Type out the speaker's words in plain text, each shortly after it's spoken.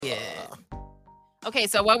Okay,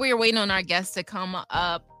 so while we were waiting on our guests to come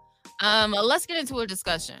up, let's get into a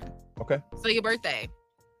discussion. Okay. So your birthday,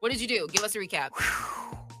 what did you do? Give us a recap.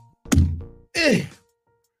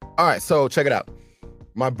 All right, so check it out.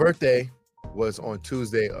 My birthday was on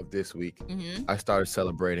Tuesday of this week. Mm-hmm. I started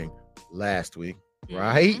celebrating last week.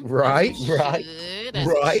 Mm-hmm. Right. As you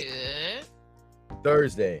Right. should.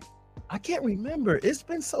 Thursday. I can't remember. It's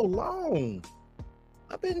been so long.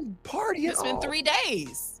 I've been partying. It's been 3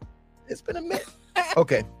 days. It's been a minute.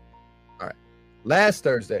 Okay. All right. Last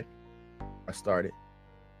Thursday, I started.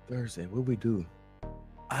 Thursday, what we do?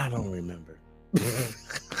 I don't remember.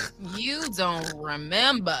 You don't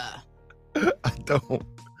remember. I don't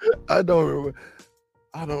remember.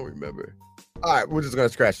 I don't remember. All right, we're just gonna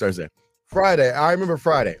scratch Thursday. Friday, I remember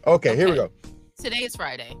Friday. Okay, here we go. Today is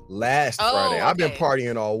Friday. Last Friday. I've been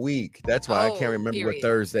partying all week. That's why I can't remember what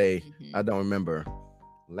Thursday. Mm-hmm. I don't remember.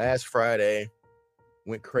 Last Friday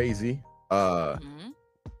went crazy. Mm-hmm.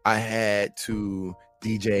 I had to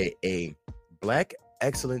DJ a Black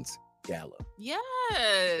Excellence Gala.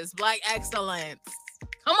 Yes, Black Excellence.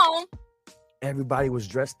 Come on. Everybody was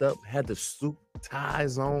dressed up, had the suit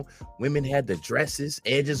ties on. Women had the dresses,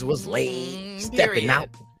 edges was laid, stepping out.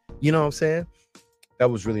 You know what I'm saying? That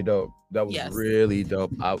was really dope. That was really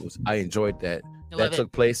dope. I enjoyed that. That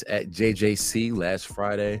took place at JJC last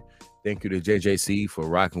Friday. Thank you to JJC for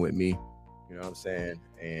rocking with me. You know what I'm saying?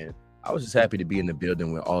 And I was just happy to be in the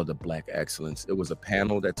building with all the Black excellence. It was a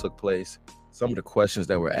panel that took place. Some of the questions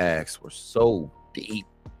that were asked were so deep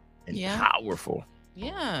and powerful.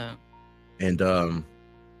 Yeah. And I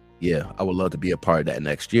would love to be a part of that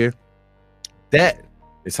next year. That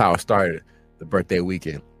is how I started the birthday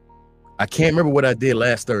weekend. I can't remember what I did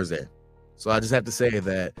last Thursday. So I just have to say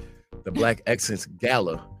that the Black Excellence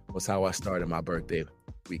Gala was how I started my birthday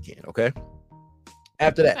weekend, okay?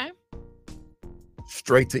 After that,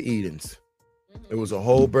 straight to Eden's. It was a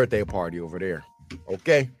whole birthday party over there,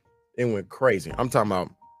 okay? It went crazy. I'm talking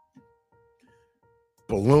about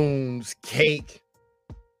balloons, cake,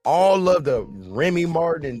 all of the Remy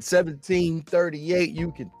Martin 1738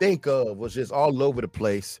 you can think of was just all over the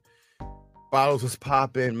place. Bottles was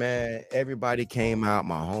popping, man. Everybody came out.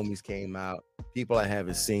 My homies came out. People I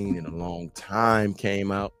haven't seen in a long time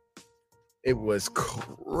came out. It was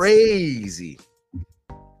crazy.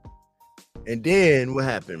 And then what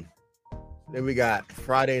happened? Then we got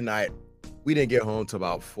Friday night. We didn't get home till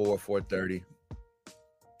about 4:30.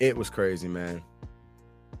 It was crazy, man.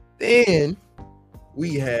 Then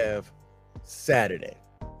we have Saturday.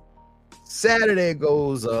 Saturday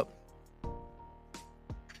goes up.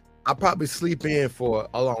 I'll probably sleep in for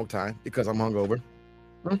a long time because I'm hungover.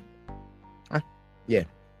 Yeah.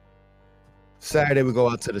 Saturday we go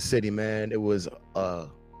out to the city, man. It was a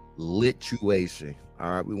lituation.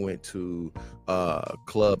 All right, we went to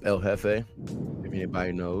Club El Jefe. If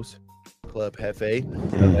anybody knows, Club Jefe.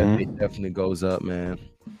 El Jefe definitely goes up, man.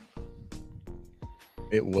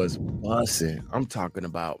 It was bussing. I'm talking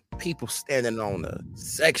about people standing on the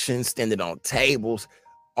section, standing on tables.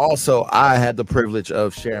 Also, I had the privilege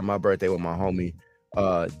of sharing my birthday with my homie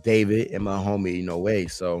David and my homie Noe.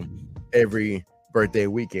 So every birthday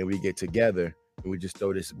weekend we get together and we just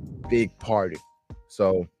throw this big party.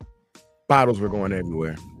 So bottles were going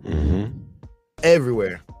everywhere.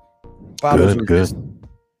 Everywhere. Bottles were just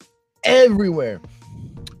everywhere.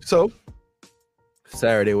 So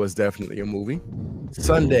Saturday was definitely a movie.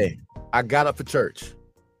 Sunday, I got up for church.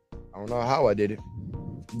 I don't know how I did it.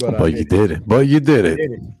 But you did it. But you did it.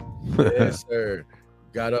 Yes, sir.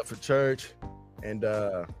 Got up for church and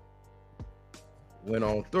went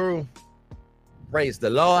on through. Praise the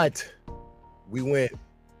Lord. We went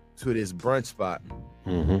to this brunch spot.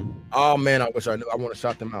 Oh man, I wish I knew. I want to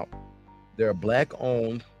shout them out. They're a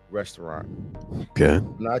Black-owned restaurant. Okay.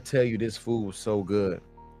 And I tell you, this food was so good.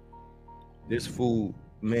 This food,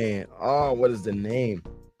 man. Oh, what is the name?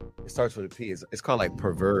 It starts with a P. It's called like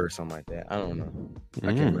Pervert or something like that. I don't know.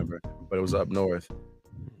 I can't remember. But it was up north.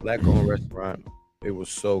 Black-owned restaurant. It was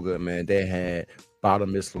so good, man. They had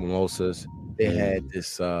bottomless mimosas. They had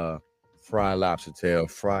this fried lobster tail,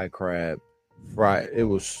 fried crab, it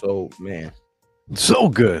was so, man. So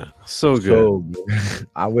good. So good. So good.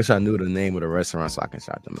 I wish I knew the name of the restaurant so I can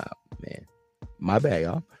shout them out, man. My bad,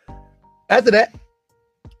 y'all. After that,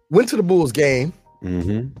 went to the Bulls game.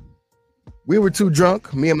 We were too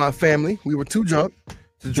drunk, me and my family. We were too drunk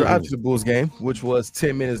to drive to the Bulls game, which was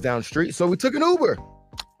 10 minutes down the street. So we took an Uber.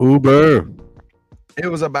 It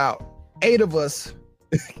was about 8 of us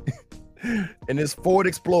in this Ford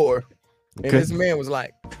Explorer. And this man was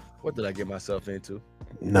like, what did I get myself into?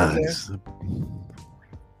 Nice.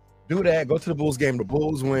 Do that. Go to the Bulls game. The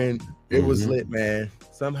Bulls win. It was lit, man.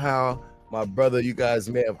 Somehow My brother, you guys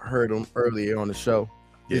may have heard him earlier on the show.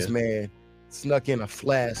 Yeah. This man snuck in a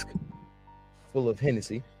flask full of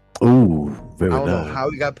Hennessy. Ooh, very I don't nice. know how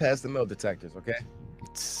he got past the metal detectors, okay?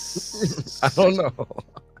 I don't know.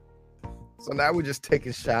 So now we're just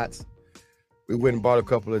taking shots. We went and bought a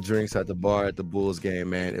couple of drinks at the bar at the Bulls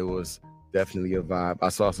game, man. It was definitely a vibe. I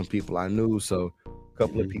saw some people I knew, so a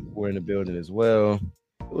couple of people were in the building as well.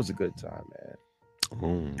 It was a good time,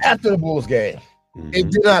 man. After the Bulls game, it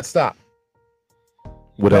did not stop.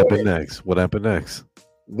 What happened next? What happened next?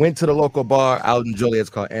 Went to the local bar out in Joliet. It's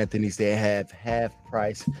called Anthony's. They have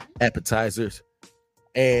half-price appetizers,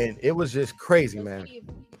 and it was just crazy, man.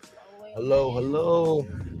 Hello.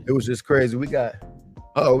 It was just crazy. We got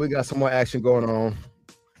some more action going on.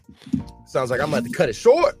 Sounds like I'm about to cut it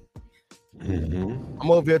short.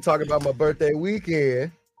 I'm over here talking about my birthday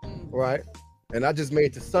weekend, right? And I just made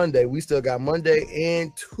it to Sunday. We still got Monday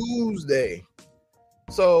and Tuesday.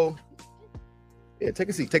 So, yeah, take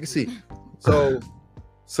a seat. So,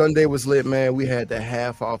 Sunday was lit, man. We had the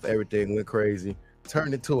half off everything, went crazy.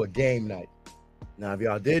 Turned into a game night. Now, if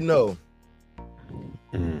y'all didn't know,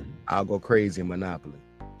 I'll go crazy in Monopoly.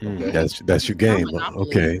 Okay? That's your game.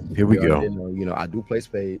 Okay, here we go. You know, I do play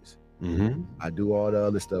spades. I do all the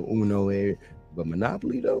other stuff, Uno area, but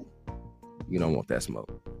Monopoly though, you don't want that smoke.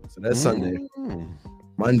 So that's Sunday.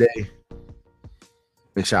 Monday,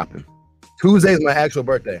 been shopping. Tuesday is my actual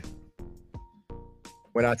birthday.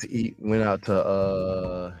 Went out to eat. Went out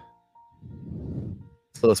to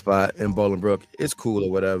little spot in Bolingbrook. It's cool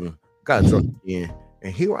or whatever. Got drunk again,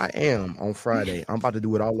 and here I am on Friday. I'm about to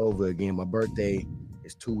do it all over again. My birthday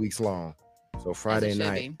is 2 weeks long, so Friday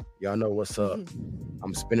night, y'all know what's up.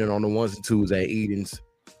 I'm spending on the ones and twos at Eden's.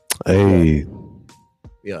 Hey,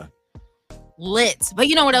 yeah, lit. But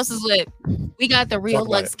you know what else is lit? We got the real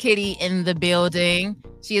Luxx Kitty in the building.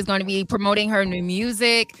 She is going to be promoting her new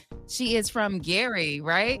music. She is from Gary,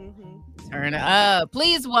 right? Turn it up.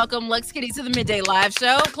 Please welcome Luxx Kitty to the Midday Live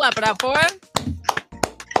Show. Clap it up for her.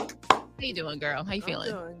 How you doing, girl? How you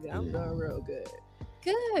feeling? I'm doing real good.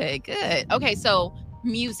 Good. Okay, so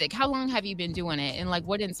music. How long have you been doing it? And like,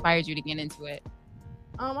 what inspired you to get into it?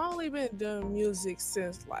 I've only been doing music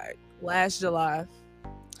since like last July.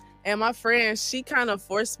 And my friend, she kind of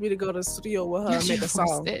forced me to go to the studio with her and make a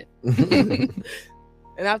song.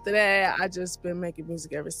 And after that, I just been making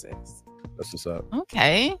music ever since. That's what's up.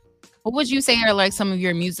 Okay. What would you say are like some of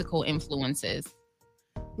your musical influences?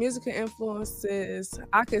 Musical influences,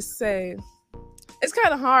 I could say it's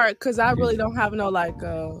kind of hard because I really don't have no like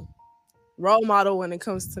role model when it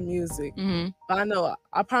comes to music. But I know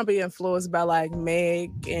I probably influenced by like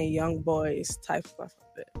Meg and Young Boys type stuff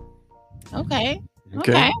like that. Okay.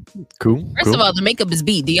 Cool. First of all, the makeup is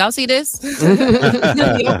beat. Do y'all see this?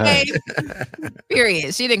 Okay.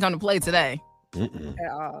 Period. She didn't come to play today.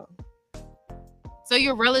 At all. So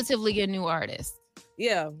you're relatively a new artist.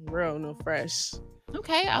 Yeah, real new, fresh.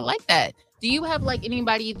 Okay, I like that. Do you have like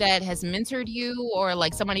anybody that has mentored you or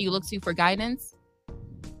like somebody you look to for guidance?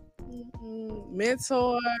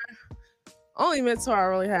 Mentor. Only mentor I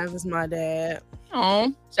really have is my dad.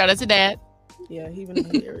 Oh, shout out to dad. Yeah, even though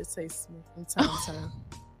he irritates me from time to time.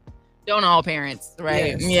 Don't all parents,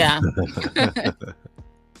 right? Yes. Yeah.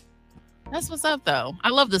 That's what's up, though. I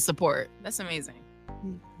love the support. That's amazing.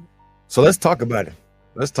 So let's talk about it.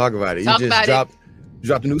 You just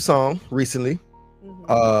dropped a new song recently.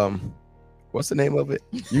 What's the name of it?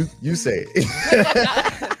 You say it.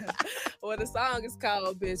 Well, the song is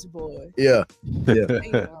called Bitch Boy. Yeah.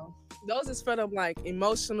 You know, those is for them like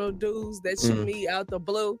emotional dudes that you meet out the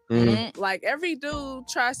blue. Like every dude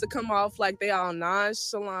tries to come off like they all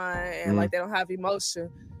nonchalant and like they don't have emotion.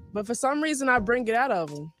 But for some reason I bring it out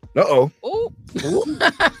of them. Uh-oh. Ooh.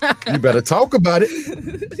 You better talk about it.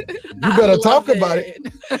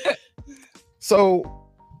 So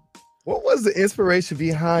what was the inspiration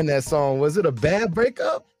behind that song? Was it a bad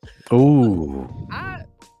breakup? Ooh.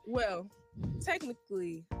 Well,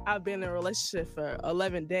 technically, I've been in a relationship for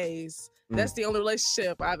 11 days. That's the only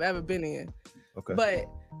relationship I've ever been in. Okay. But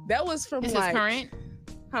that was from Is like... Is current?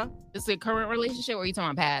 Huh? Is it current relationship or are you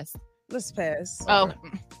talking about past? Let's pass. Oh,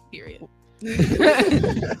 period.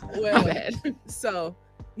 Well, so,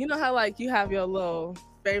 you know how like you have your little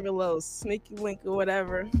favorite little sneaky link or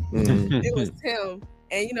whatever? It was him.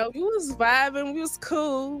 And, you know, we was vibing, we was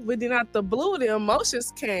cool. But then out the blue, the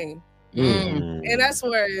emotions came. And that's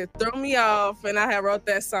where it threw me off, and I had wrote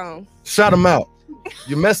that song. Shout him out.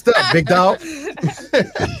 You messed up, big dog.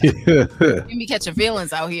 You be catching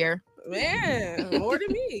feelings out here. Man, more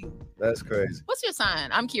than me. That's crazy. What's your sign?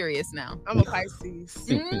 I'm curious now. I'm a Pisces.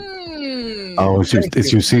 Oh,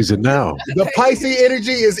 it's your season now. The Pisces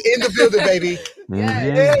energy is in the building, baby.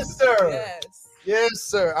 Yes, sir. sir. Yes,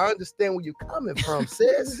 sir. I understand where you're coming from,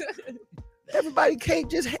 sis. Everybody can't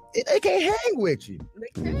they can't hang with you.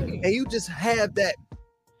 They can't. And you just have that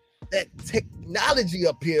technology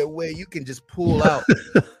up here where you can just pull out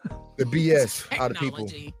the BS out of people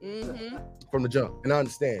from the jump. And I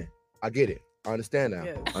understand. I get it. I understand now.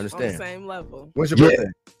 Yes, I understand. On the same level. When's your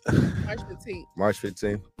birthday? March 15th. March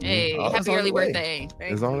 15th. Hey, happy early birthday.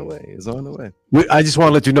 It's on the way. It's on the way. I just want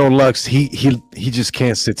to let you know, Luxx, he just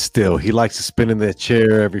can't sit still. He likes to spin in that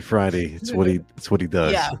chair every Friday. It's what he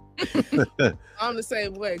does. Yeah. I'm the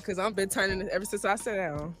same way because I've been turning it ever since I sat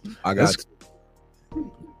down. I got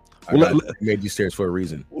you. Made these stairs for a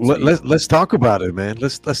reason. Let's talk about it, man.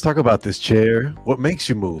 Let's talk about this chair. What makes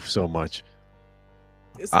you move so much?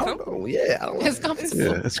 It's comfortable. It's comfortable.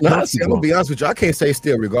 Yeah, it's comfortable. I'm gonna be honest with you. I can't stay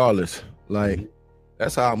still regardless. Like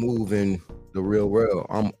that's how I move in the real world.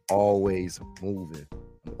 I'm always moving.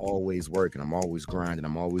 I'm always working. I'm always grinding.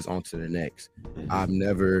 I'm always on to the next. I'm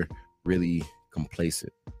never really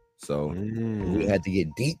complacent. So we had to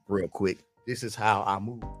get deep real quick. This is how I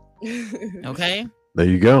move. Okay. There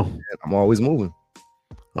you go. I'm always moving.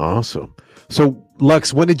 Awesome. So,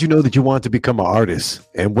 Luxx, when did you know that you wanted to become an artist,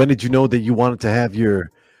 and when did you know that you wanted to have your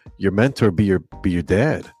mentor be your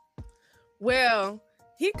dad? Well,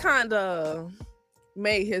 he kind of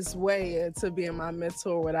made his way into being my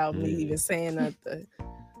mentor without me even saying nothing.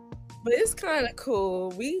 But it's kind of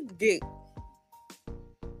cool. We get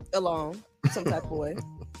along some type of way.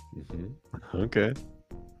 Okay.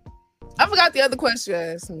 I forgot the other question you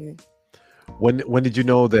asked me. When did you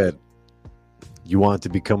know that you wanted to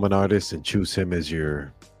become an artist and choose him as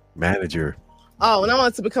your manager? Oh, when I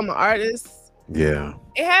wanted to become an artist? Yeah.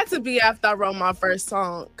 It had to be after I wrote my first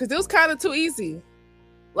song because it was kind of too easy.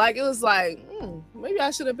 Like, it was like, maybe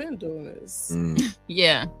I should have been doing this.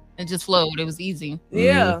 Yeah. It just flowed. It was easy.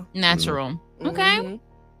 Yeah. Natural. Okay.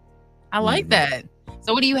 I like that.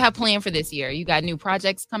 So what do you have planned for this year? You got new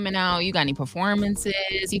projects coming out? You got any performances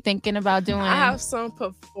you thinking about doing? I have some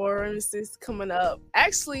performances coming up.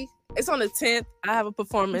 Actually, it's on the 10th. I have a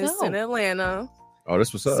performance in Atlanta. Oh,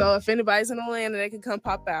 this was up. So if anybody's in Atlanta, they can come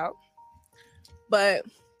pop out. But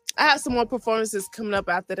I have some more performances coming up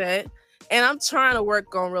after that. And I'm trying to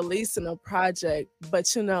work on releasing a project.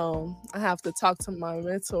 But, I have to talk to my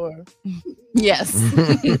mentor. Yes.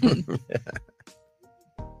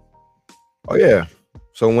 Oh, yeah.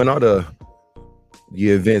 So when are the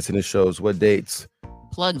events and the shows? What dates?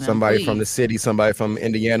 Plug them, somebody please. From the city, somebody from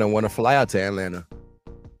Indiana want to fly out to Atlanta.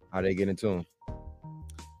 How they get into them?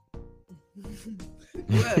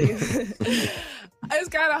 It's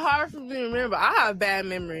kind of hard for me to remember. I have bad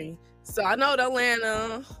memory. So I know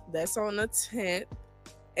Atlanta, that's on the 10th.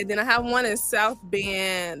 And then I have one in South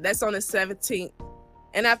Bend, that's on the 17th.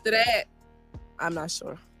 And after that, I'm not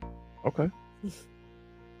sure. Okay.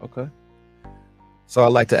 So I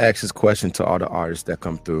like to ask this question to all the artists that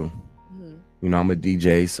come through. I'm a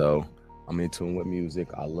DJ, so I'm in tune with music.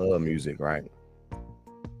 I love music, right?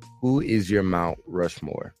 Who is your Mount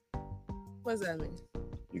Rushmore? What does that mean?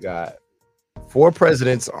 You got 4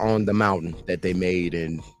 presidents on the mountain that they made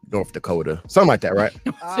in North Dakota. Something like that, right?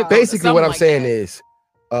 Basically, what I'm saying is,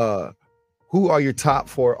 who are your top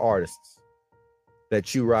 4 artists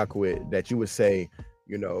that you rock with, that you would say,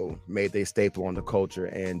 made they staple on the culture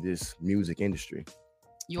and this music industry?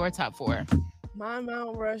 Your top 4. My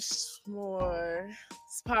Mount Rushmore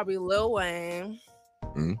is probably Lil Wayne,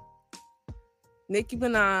 Nicki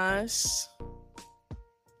Minaj.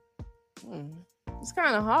 It's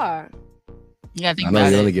kind of hard. You gotta think I know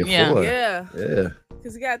about you it. only get 4. Yeah. Yeah.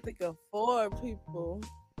 Because you gotta think of 4 people.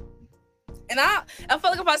 And I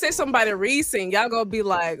feel like if I say somebody recent, y'all gonna be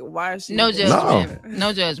like, why is she? No judgment.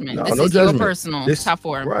 No judgment. This is your personal top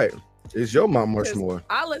 4. Right. It's your Mount Rushmore.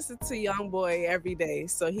 I listen to YoungBoy every day,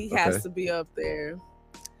 so he has to be up there.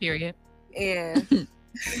 Period. And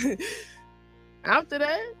after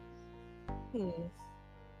that,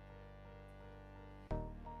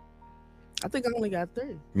 I think I only got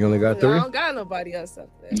 3. You only got 3? I don't got nobody else up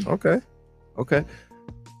there. Okay.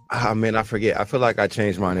 Man, I forget. I feel like I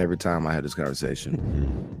change mine every time I have this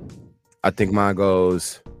conversation. I think mine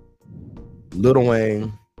goes Lil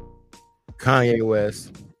Wayne, Kanye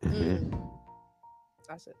West. I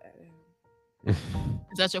should add him.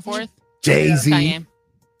 Is that your 4th? Jay-Z. Kanye.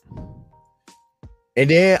 And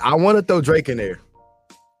then I want to throw Drake in there.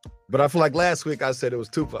 But I feel like last week I said it was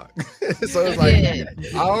Tupac. So it's like,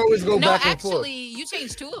 I always go back and forth. No, actually, you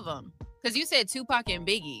changed 2 of them. Because you said Tupac and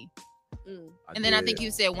Biggie. And then I think you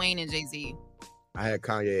said Wayne and Jay-Z. I had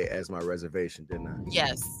Kanye as my reservation, didn't I?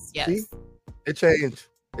 Yes. See? It changed.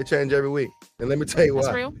 It changed every week. And let me tell you why.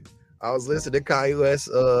 That's real? I was listening to Kanye West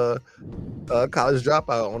College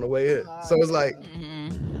Dropout on the way in. So it's like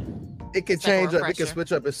it can change up, it can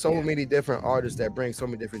switch up. There's so many different artists that bring so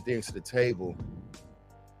many different things to the table.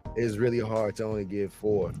 It's really hard to only give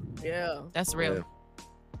 4. Yeah. That's real. Yeah.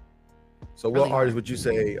 So what artist would you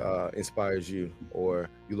say inspires you or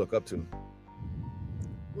you look up to?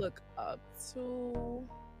 Look up to...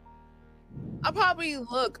 I probably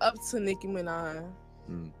look up to Nicki Minaj.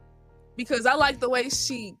 Because I like the way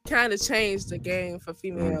she kind of changed the game for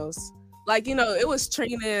females. Like, you know, it was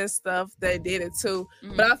Trina and stuff that did it too.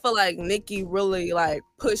 But I feel like Nicki really like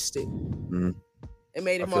pushed it. It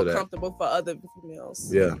made it more comfortable for other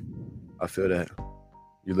females. Yeah, I feel that.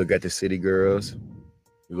 You look at the City Girls.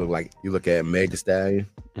 You look at Meg Thee Stallion.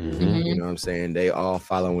 You know what I'm saying? They all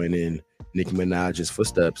following in Nicki Minaj's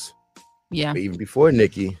footsteps. Yeah. But even before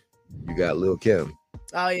Nicki, you got Lil Kim.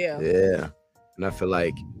 Oh yeah. Yeah. And I feel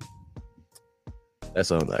like that's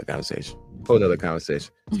a whole other conversation. Whole other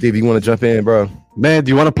conversation. Steve, you want to jump in, bro? Man,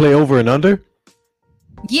 do you want to play over and under?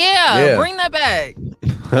 Yeah, bring that back.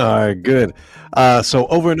 All right, good. So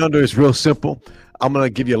over and under is real simple. I'm going to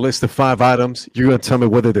give you a list of 5 items. You're going to tell me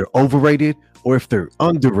whether they're overrated or if they're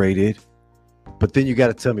underrated. But then you got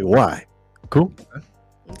to tell me why. Cool?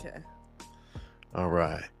 Okay. All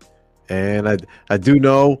right. And I do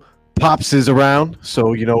know Pops is around.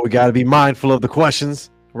 So, you know, we got to be mindful of the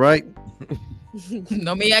questions, right?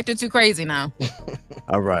 Don't be acting too crazy now.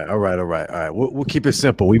 All right. We'll keep it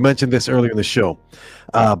simple. We mentioned this earlier in the show.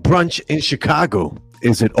 Brunch in Chicago.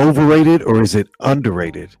 Is it overrated or is it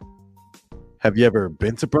underrated? Have you ever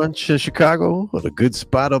been to brunch in Chicago? Or a good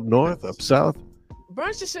spot up north, up south?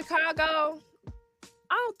 Brunch in Chicago,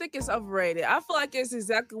 I don't think it's overrated. I feel like it's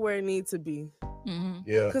exactly where it needs to be.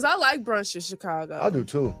 Yeah. Because I like brunch in Chicago. I do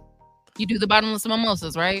too. You do the bottomless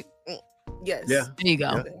mimosas, right? Yes. Yeah. There you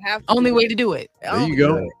go. Yeah. Only way to do it. There you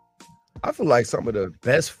go. I feel like some of the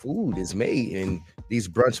best food is made in these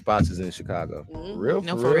brunch spots in Chicago. For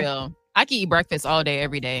real. I can eat breakfast all day,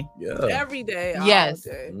 every day. Yeah. Every day. Yes.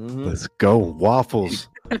 All day. Let's go. Waffles.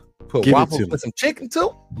 Put waffles with some chicken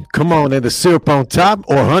too. Come on, and the syrup on top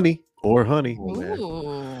or honey. Ooh.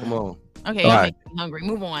 Come on. Okay, you're making me hungry.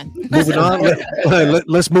 Move on. Moving on.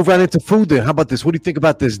 Let's move right into food then. How about this? What do you think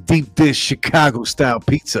about this deep dish Chicago style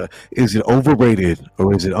pizza? Is it overrated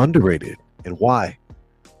or is it underrated? And why?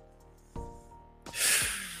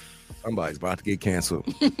 Somebody's about to get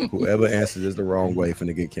canceled. Whoever answers this the wrong way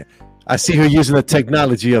finna get canceled. I see her using the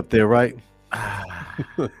technology up there, right?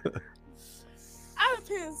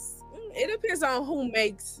 It depends on who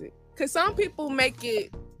makes it. Because some people make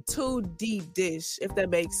it too deep dish, if that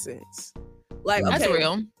makes sense. Like, that's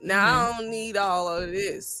real. Now I don't need all of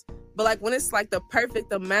this. But like when it's like the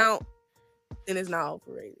perfect amount, then it's not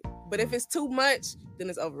overrated. But if it's too much, then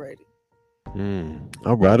it's overrated.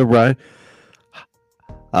 All right.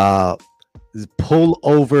 Pull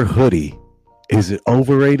over hoodie. Is it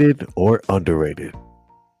overrated or underrated?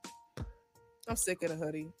 I'm sick of the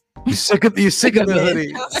hoodie. You're sick of the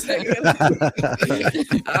hoodie. I'm sick of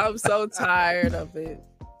the I'm so tired of it.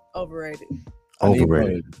 Overrated.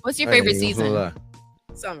 What's your favorite season?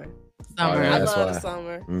 Summer. I love the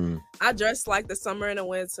summer. I dress like the summer and the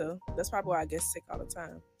winter. That's probably why I get sick all the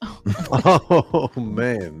time. Oh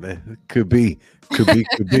man, could be.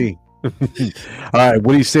 All right,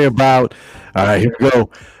 what do you say about? All right, here we go.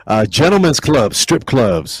 Gentlemen's clubs, strip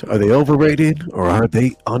clubs. Are they overrated or are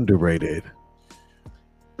they underrated?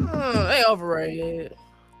 They overrated.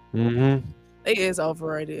 It is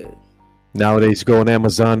overrated. Nowadays, go on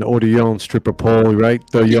Amazon, order your own stripper pole, right?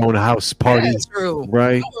 Throw your own house party. That's true.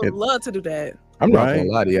 Right? I would love to do that. I'm not gonna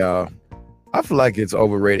lie to y'all. I feel like it's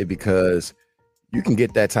overrated because you can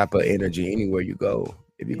get that type of energy anywhere you go.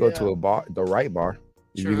 If you go to a bar, the right bar,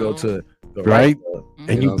 if you go to the right club,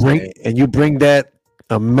 and you bring that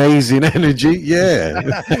amazing energy,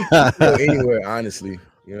 anywhere, honestly,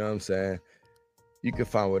 you know what I'm saying? You can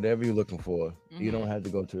find whatever you're looking for. You don't have to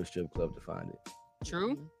go to a strip club to find it.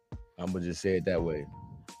 True. I'm gonna just say it that way.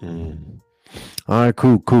 All right,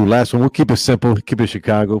 cool. Last one. We'll keep it simple. Keep it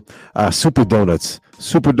Chicago. Super Donuts.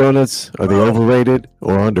 Are they overrated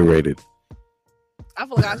or underrated? I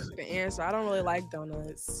feel like I should answer. I don't really like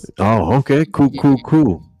donuts. Oh, okay.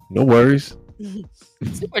 Cool. No worries.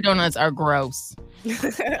 Super Donuts are gross.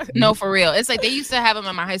 No, for real. It's like they used to have them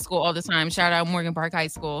at my high school all the time. Shout out Morgan Park High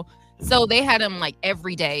School. So they had them like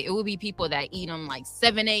every day. It would be people that eat them like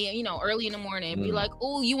 7 a.m., early in the morning. And be like,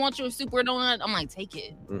 oh, you want your super donut? I'm like, take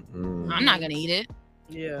it. I'm not going to eat it.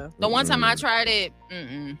 Yeah. The one time I tried it,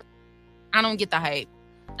 I don't get the hype.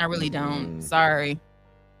 I really don't. Sorry.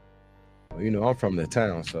 Well, I'm from the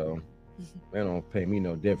town, so they don't pay me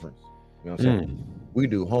no difference. You know what I'm saying? We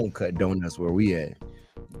do home cut donuts where we at.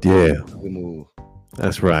 Yeah, We move.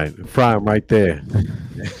 that's right. Fry them right there.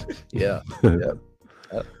 Yeah. Yep.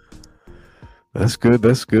 That's good.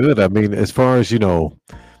 That's good. I mean, as far as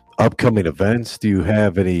upcoming events, do you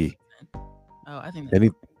have any? Oh, I think Any?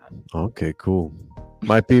 Okay, cool.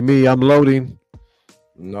 Might be me. I'm loading.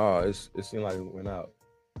 No, it seemed like it went out.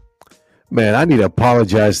 Man, I need to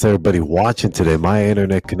apologize to everybody watching today. My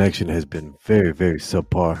internet connection has been very, very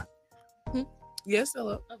subpar. Yes,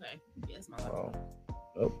 hello. Okay. Yes, my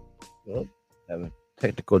Oh, having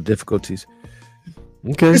technical difficulties.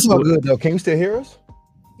 Okay. It's all good though. Can you still hear us?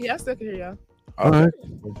 Yeah, I still can hear y'all. All right.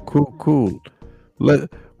 Cool.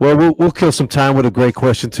 We'll kill some time with a great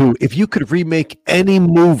question too. If you could remake any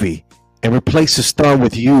movie and replace the star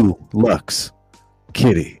with you, Luxx,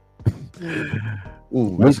 Kitty,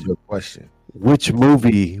 Ooh, that's a good question. which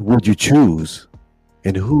movie would you choose,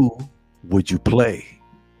 and who would you play?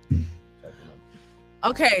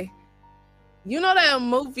 Okay. You know that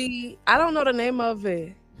movie? I don't know the name of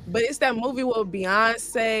it, but it's that movie with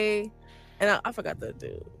Beyonce, and I forgot the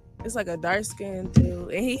dude. It's like a dark skinned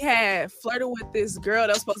dude, and he had flirted with this girl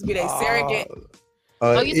that was supposed to be their surrogate. you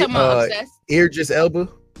talking about Obsessed? Idris Elba?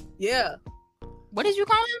 Yeah. What did you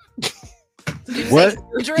call him? Did you What?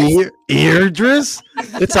 say Idris?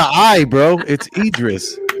 It's an I, bro. It's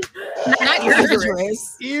Idris. Not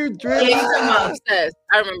Idris. Idris. Yeah, you talking about Obsessed.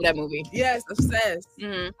 I remember that movie. Yes, obsessed.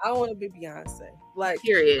 Mm-hmm. I want to be Beyonce. Like,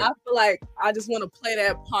 Period. I feel like I just want to play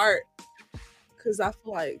that part because I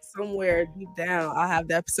feel like somewhere deep down I have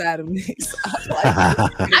that side of me. So I feel like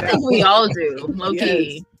I think we all do, low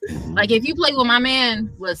key. Yes. Like if you play with my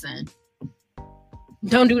man, listen,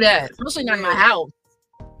 don't do that. Especially not in my house.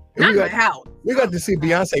 Not in my house. We got to see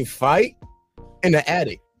Beyonce fight in the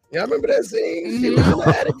attic. Y'all remember that scene? She was in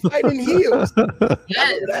the attic fighting heels.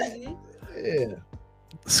 Yes. Yeah.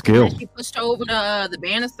 Skill. And she pushed over the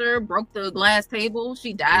banister, broke the glass table.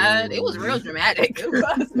 She died. It was real dramatic. It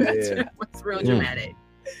was real dramatic.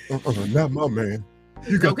 Not my man.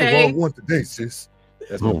 You got Okay. the wrong one today, sis.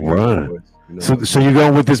 That's All what right. was, you know? So you're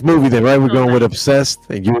going with this movie then, right? We're going with Obsessed,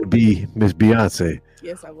 and you would be Miss Beyonce.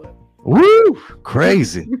 yes, I would. Woo!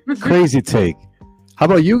 Crazy. Crazy take. How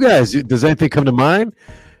about you guys? Does anything come to mind?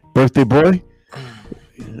 Birthday boy?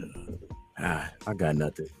 I got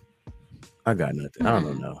nothing. I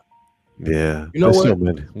don't know. Yeah. You know Let's what? go,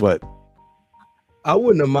 man. What? I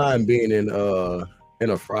wouldn't have mind being in a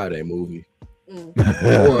Friday movie.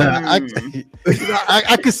 I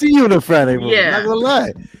could see you in a Friday movie. Yeah. Not gonna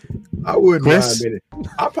lie. I wouldn't Chris? mind being.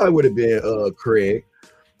 I probably would have been Craig.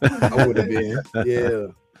 I would have been.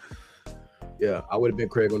 Yeah. I would have been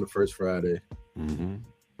Craig on the first Friday. Mm-hmm.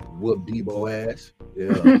 Whoop Debo ass.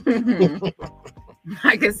 Yeah.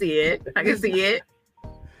 I can see it.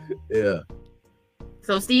 Yeah.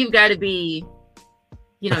 So Steve got to be,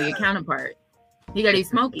 your counterpart. He got to be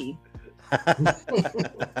Smokey.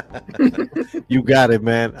 You got it,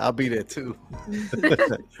 man. I'll be there too.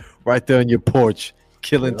 Right there on your porch,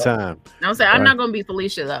 killing time. I'm saying I'm not gonna be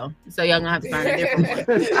Felicia though, so y'all gonna have to find a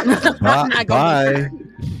different one. I'm not gonna Bye.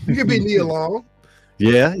 You could be Nia Long.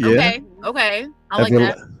 Yeah. Okay. I like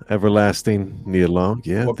that. Everlasting Nia Long.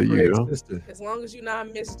 Yeah, Or there you Craig's go. sister. As long as you're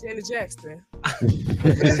not Miss Janet Jackson.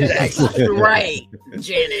 Right,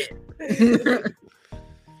 Janet. Miss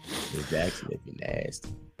Jackson, it'd be nasty.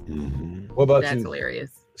 Mm-hmm. What about That's you, hilarious.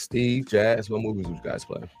 Steve, Jazz? What movies would you guys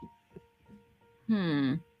play?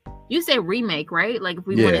 You say remake, right? Like if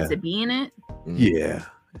we Yeah. wanted to be in it. Yeah,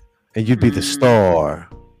 and you'd be the star.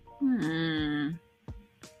 I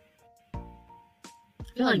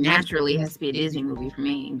feel like naturally it has to be a Disney movie for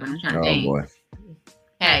me, but I'm trying to Oh think. boy,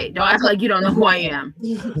 Hey, don't act like you don't know who I am.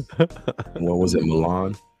 what was it?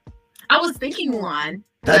 Milan. I was thinking Mulan.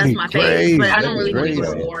 That'd That's be my great. favorite, but I That'd don't be really want to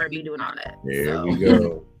great. go to war and be doing all that. There so. we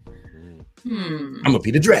go. I'm gonna be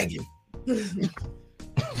the dragon.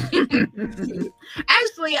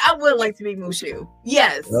 Actually, I would like to be Mushu.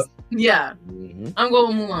 Yes. Yep. Yeah. Mm-hmm. I'm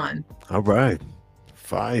going Mulan. All right,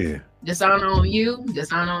 fire. Dishonor on you,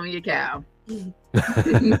 dishonor on your cow.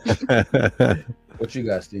 What you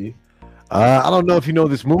got, Steve? I don't know if you know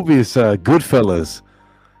this movie. It's Goodfellas.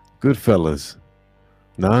 Goodfellas.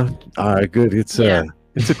 No, all right, good. It's Yeah.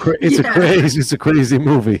 it's a crazy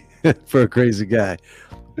movie for a crazy guy.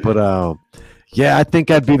 But yeah, I think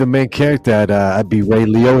I'd be the main character. I'd be Ray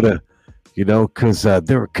Liotta. Because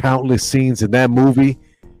there were countless scenes in that movie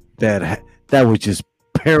that was just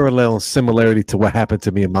parallel similarity to what happened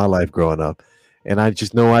to me in my life growing up, and I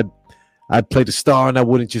just know I'd play the star and I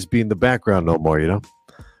wouldn't just be in the background no more.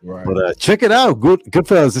 Right. But check it out,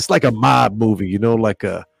 Goodfellas. It's like a mob movie, like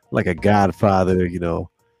a Godfather,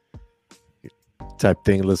 type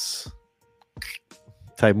thing. Let's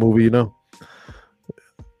type movie, you know.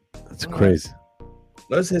 That's crazy.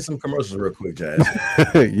 Let's hit some commercials real quick, Jazz.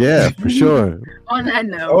 Yeah, for sure. On that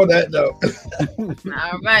note. All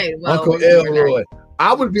right. Well, Uncle Elroy.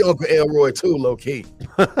 I would be Uncle Elroy too, low key.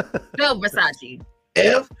 No, Versace.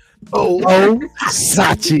 F-O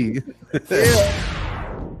Versace. Yeah.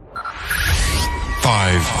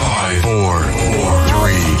 5, 4,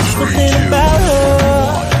 3, 2, 1.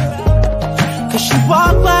 Cause she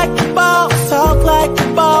walk like a boss, talk like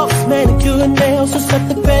a boss, manicure and nails, just set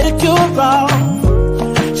the pedicure wrong.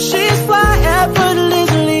 She's fly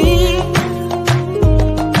effortlessly,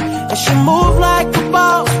 and she move like a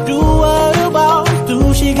boss, do what a boss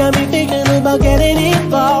do. She got me thinking about getting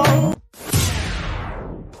involved.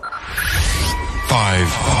 5,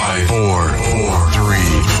 4, 3,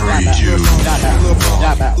 2. Get down, little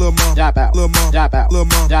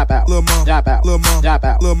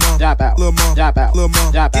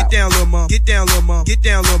mom. Get down, little mom. Get down, little mom. Get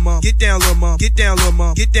down, little mom. Get down, little mom. Get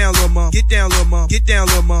down, little mom. Get down, little mom. Get down,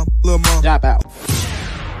 little mom. Little mom.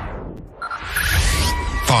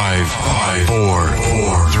 5, 4,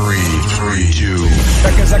 3, 2.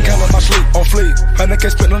 Seconds I count on my sleep, on fleek.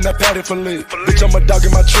 100K spent on that patty for lead. Bitch, I'm a dog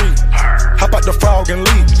in my tree. Hop out the frog and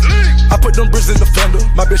leave. I put them bricks in the fender.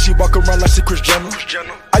 My bitch, she walk around like she Kris Jenner.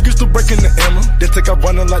 I used to break in the Emma. Then take up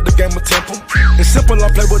running like the game of Temple. It's simple, I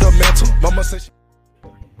play with a mantle. Mama said she...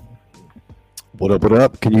 What up, what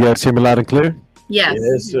up? Can you guys hear me loud and clear? Yes.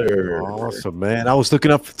 Yes, sir. Awesome, man. I was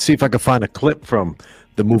looking up to see if I could find a clip from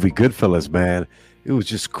the movie Goodfellas, man. It was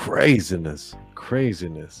just craziness.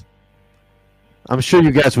 I'm sure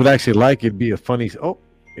you guys would actually like it. It'd be a funny. Oh,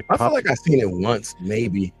 I feel like I've seen it once,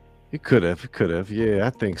 maybe. It could have. Yeah,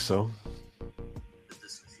 I think so.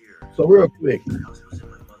 So real quick,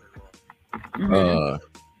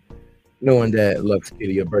 knowing that Luxx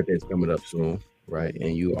Kitty, your birthday is coming up soon, right?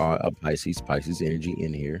 And you are a Pisces energy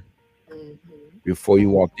in here. Before you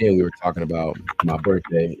walked in, we were talking about my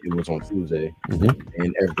birthday. It was on Tuesday,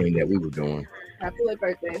 and everything that we were doing. Happy late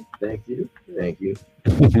birthday. Thank you.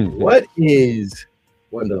 What is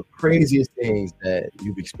one of the craziest things that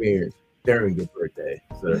you've experienced during your birthday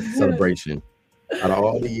celebration out of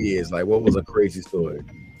all the years? Like, what was a crazy story?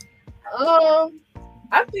 I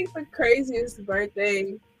think the craziest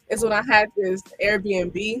birthday is when I had this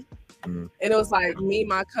Airbnb, and it was like me,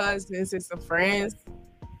 my cousins, and some friends,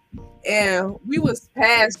 and we was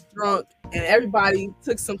past drunk, and everybody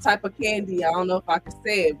took some type of candy. I don't know if I can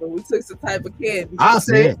say it, but we took some type of candy. I'll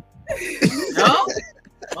say it.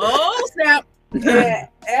 Oh, snap. Yeah,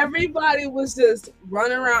 everybody was just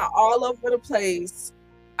running around all over the place.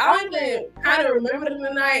 I don't even kind of remember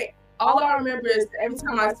the night. All I remember is every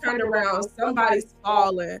time I turned around, somebody's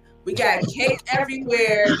falling. We got cake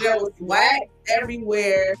everywhere. There was wax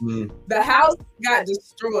everywhere. The house got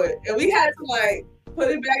destroyed. And we had to like put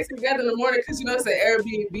it back together in the morning because, you know, it's an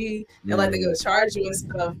Airbnb and like they're going to charge you and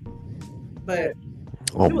stuff. But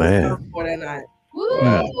oh, man. For that night.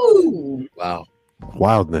 Wow.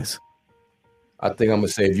 Wildness. I think I'm going to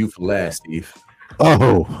save you for last, Steve.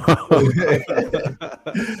 Oh.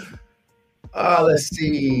 Let's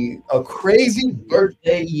see. A crazy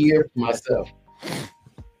birthday year for myself.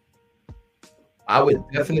 I would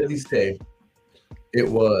definitely say it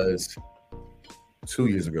was 2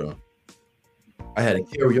 years ago. I had a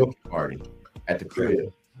karaoke party at the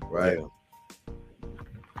crib, right?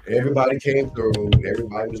 Everybody came through.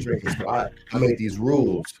 Everybody was drinking. So I made these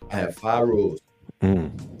rules. I have 5 rules.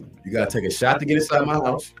 You got to take a shot to get inside my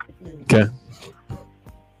house. Okay.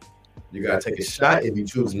 You got to take a shot if you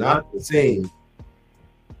choose not to sing.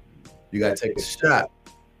 You got to take a shot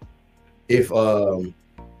if you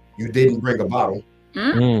didn't bring a bottle.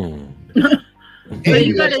 So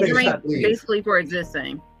you got to drink basically for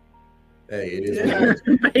existing. Hey, it is what it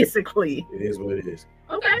is. Basically. It is what it is.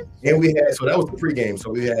 Okay. And we had, so that was the pregame.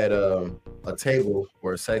 So we had a table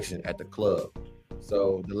or a section at the club.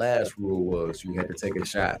 So the last rule was you had to take a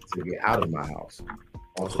shot to get out of my house.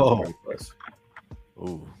 Onto the party bus.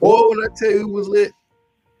 Boy, when I tell you it was lit,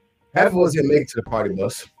 half of us didn't make it to the party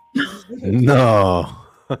bus. No.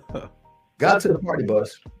 Got to the party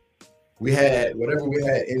bus. We had whatever we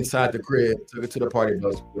had inside the crib, took it to the party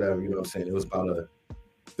bus, whatever, you know what I'm saying? It was about a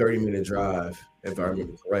 30-minute drive, if I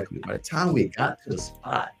remember correctly. By the time we got to the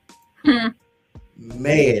spot,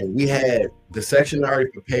 man, we had the section already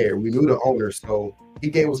prepared. We knew the owner, so he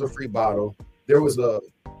gave us a free bottle. There was a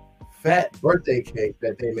fat birthday cake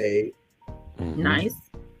that they made. Nice.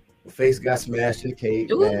 The face got smashed in the cake,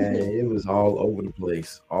 man. It was all over the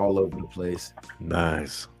place.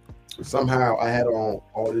 Nice. Somehow I had on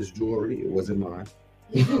all this jewelry. It wasn't mine.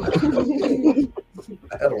 I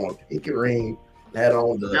had on a pinky ring, had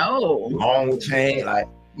on the long chain. Like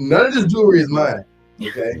none of this jewelry is mine.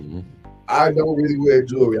 Okay, I don't really wear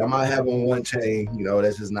jewelry. I might have on one chain. You know,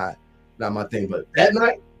 that's just not my thing. But that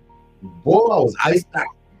night, boy, I was iced out.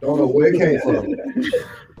 Don't know where it came from.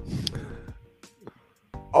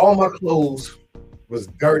 All my clothes was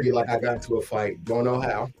dirty, like I got into a fight. Don't know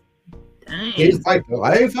how. Dang. Didn't fight though.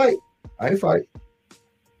 I ain't fight.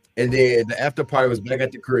 And then the after party was back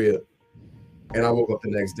at the crib. And I woke up the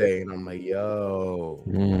next day and I'm like, yo.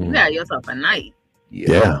 You got yourself a night.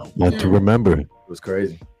 Yeah, what to remember. It was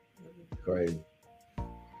crazy. Crazy.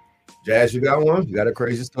 Jazz, you got one? You got a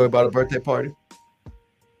crazy story about a birthday party?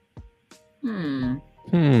 I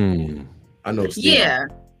know. Steve.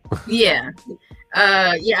 Yeah,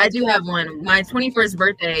 I do have one. My 21st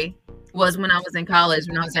birthday was when I was in college,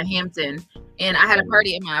 when I was at Hampton, and I had a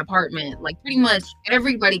party in my apartment. Like pretty much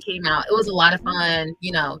everybody came out. It was a lot of fun.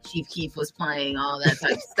 You know, Chief Keef was playing, all that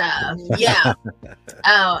type of stuff. Yeah,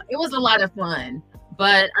 it was a lot of fun.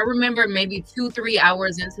 But I remember maybe 2-3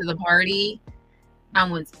 hours into the party, I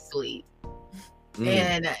went to sleep.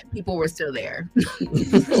 And people were still there.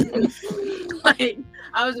 Like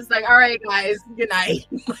I was just like, all right, guys, good night.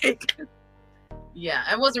 Like,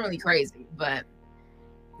 yeah, it wasn't really crazy, but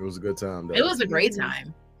it was a good time though. It was a great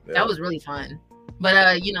time. Yeah. That was really fun. But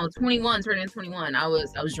turning 21, I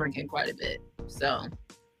was drinking quite a bit. So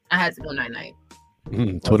I had to go night.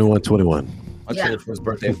 21. My 21st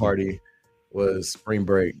birthday party was spring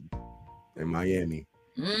break in Miami.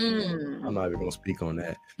 I'm not even gonna speak on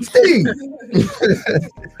that. Steve!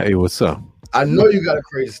 Hey, what's up? I know you got a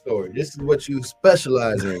crazy story. This is what you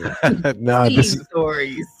specialize in. Nah, this is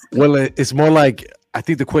stories. Well, it's more like, I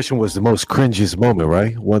think the question was the most cringiest moment,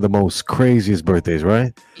 right? One of the most craziest birthdays,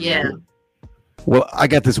 right? Yeah. Well, I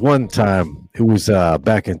got this one time. It was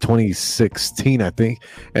back in 2016, I think.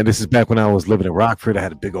 And this is back when I was living in Rockford. I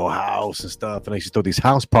had a big old house and stuff. And I used to throw these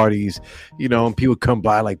house parties, you know, and people would come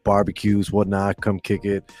by, like barbecues, whatnot, come kick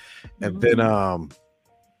it. And then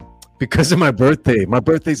because of my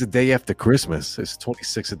birthday's the day after Christmas. It's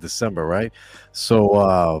 26th of December, right?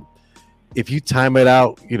 So if you time it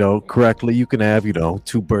out, you know, correctly, you can have, you know,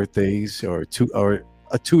 2 birthdays or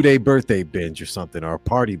a 2-day birthday binge or something, or a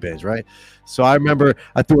party binge, right? So I remember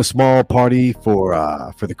I threw a small party for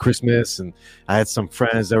the Christmas, and I had some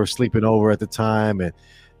friends that were sleeping over at the time. And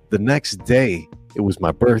the next day, it was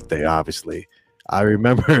my birthday, obviously. I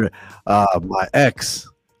remember my ex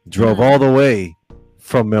drove all the way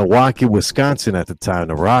from Milwaukee, Wisconsin at the time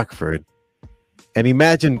to Rockford. And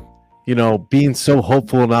imagine, you know, being so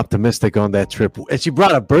hopeful and optimistic on that trip. And she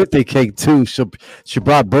brought a birthday cake too. She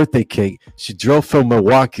brought birthday cake. She drove from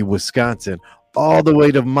Milwaukee, Wisconsin, all the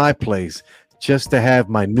way to my place just to have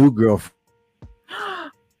my new girlfriend.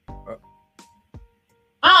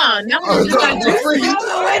 Now we just got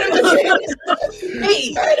wait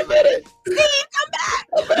a minute. Steve,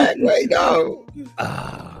 come back. Wait, no.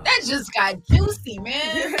 That just got juicy,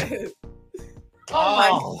 man.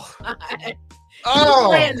 Oh my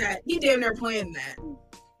God. He damn near playing that.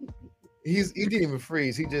 He didn't even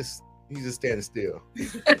freeze. He's just standing still.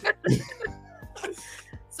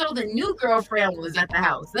 So the new girlfriend was at the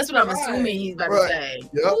house. That's what I'm assuming he's about to say.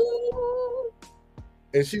 Yep.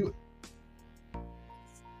 And she.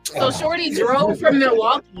 So Shorty drove from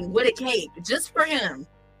Milwaukee with a cake just for him.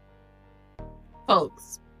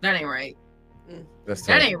 Folks, that ain't right. That's tough.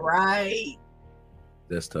 That ain't right.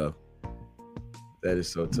 That's tough. That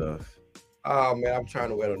is so tough. Oh man, I'm trying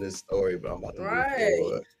to wait on this story, but I'm about to move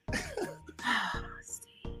forward.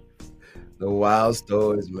 The wild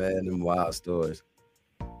stories, man. Them wild stories.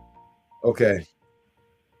 Okay.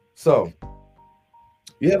 So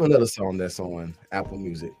you have another song that's on Apple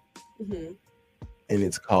Music. And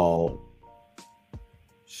it's called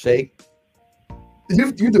Shake.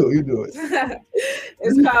 You do it.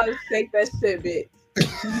 It's called Shake That Shit, Bitch.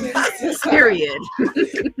 Period.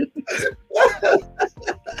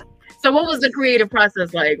 So what was the creative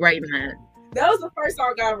process like writing that? That was the first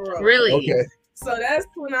song I ever wrote. Really? Okay. So that's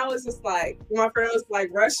when I was just like, when my friend was like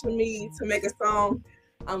rushing me to make a song,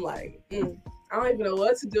 I'm like, I don't even know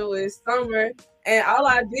what to do. It's summer. And all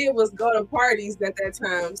I did was go to parties at that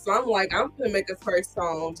time. So I'm like, I'm going to make a first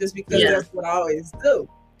song just because that's what I always do.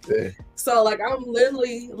 Yeah. So like, I'm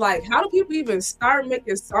literally like, how do people even start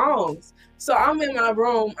making songs? So I'm in my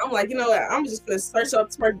room. I'm like, you know what? I'm just going to search up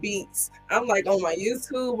twerk beats. I'm like on my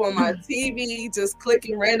YouTube, on my TV, just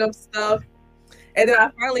clicking random stuff. And then I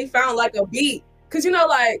finally found like a beat. Because, you know,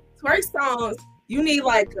 like twerk songs, you need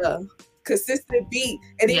like a consistent beat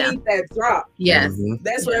and then you need that drop. Yes.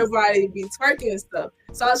 That's where everybody be twerking and stuff.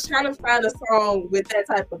 So I was trying to find a song with that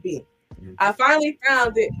type of beat. I finally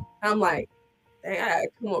found it. I'm like, dang, I gotta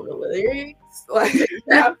come up with lyrics. Like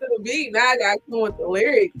after the beat, now I got to come with the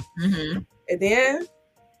lyrics. And then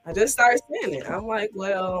I just started saying it. I'm like,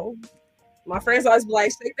 well, my friends always be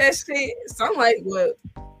like, shake that shit. So I'm like, well,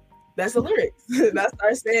 that's the lyrics. And I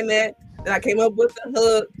started saying that. Then I came up with the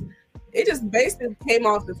hook. It just basically came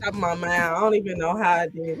off the top of my mind. I don't even know how I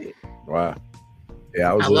did it. Wow.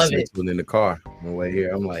 Yeah, I was listening to it in the car on the way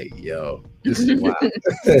here. I'm like, yo, this is wild.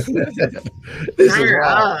 This is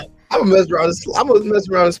wild. I'm gonna mess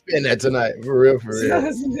around and spin that tonight. For real, for real.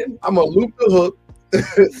 I'm gonna loop the hook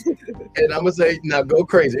and I'm gonna say, now go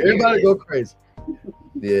crazy. Everybody go crazy.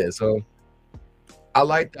 Yeah, so I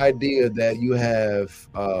like the idea that you have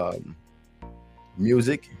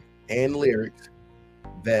music and lyrics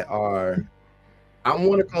that are, I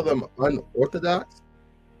want to call them unorthodox,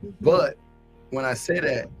 but when I say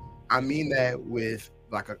that, I mean that with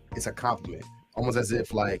like it's a compliment, almost as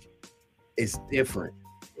if like it's different,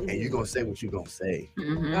 and you're gonna say what you're gonna say.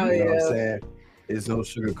 You know what I'm saying? There's no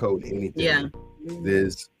sugarcoating anything. Yeah.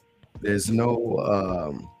 There's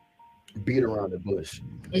no beat around the bush.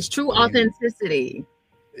 It's true authenticity.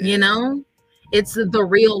 You know, it's the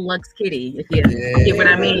real Luxx Kitty. If you get what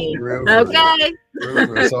I mean. Real.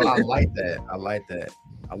 So I like that. I like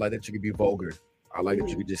that you can be vulgar. I like that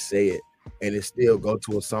you can just say it and it still go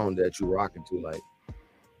to a song that you rocking to. Like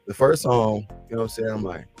the first song, you know what I'm saying? I'm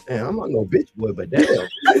like, damn, I'm not no bitch boy, but damn. You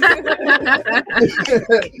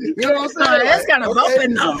know what I'm saying? Oh, that's kind of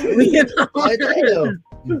open though. You know? Like, damn,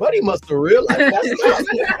 buddy must have realized that's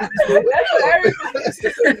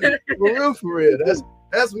for real.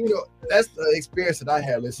 That's you know, that's the experience that I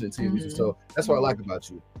had listening to you. So that's what I like about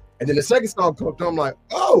you. And then the second song comes on, I'm like,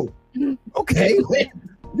 oh, okay.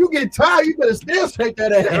 You get tired, you better still shake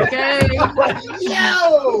that ass. Okay. I'm like,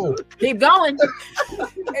 yo, keep going.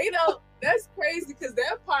 You know, that's crazy because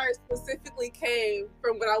that part specifically came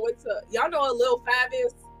from when I went to, y'all know what Lil 5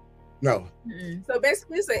 is? No. So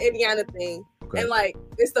basically it's an Indiana thing. Okay. And like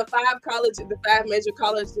it's the 5 major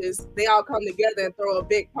colleges, they all come together and throw a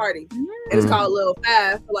big party. And it's called Lil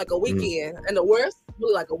 5 for like a weekend. And the worst,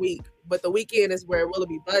 really like a week. But the weekend is where it really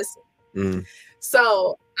be busting.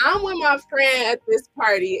 So I'm with my friend at this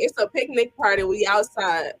party. It's a picnic party. We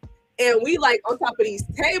outside. And we like on top of these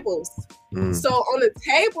tables. So on the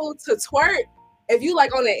table to twerk, if you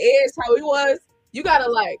like on the edge how we was, you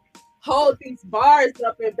gotta like hold these bars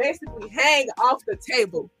up and basically hang off the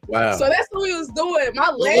table. Wow. So that's what we was doing. My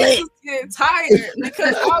legs was getting tired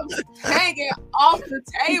because I was hanging off the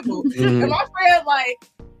table. And my friend like,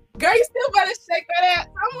 girl, you still better shake that ass.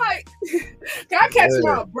 I'm like, can I catch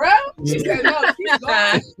my breath? She said, no, keep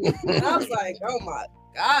going. And I was like, oh my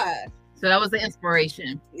God. So that was the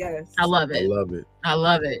inspiration. Yes. I love it. I love it. I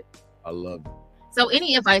love it. I love it. So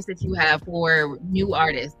any advice that you have for new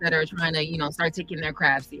artists that are trying to, you know, start taking their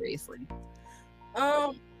craft seriously?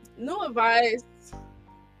 No advice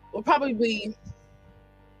will probably be,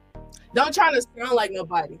 don't try to sound like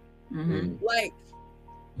nobody. Like,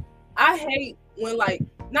 I hate when like,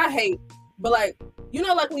 not hate, but like, you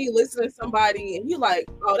know, like when you listen to somebody and you like,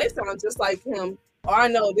 oh, they sound just like him. Or I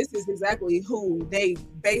know this is exactly who they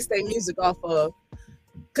base their music off of.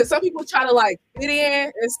 Because some people try to like fit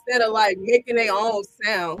in instead of like making their own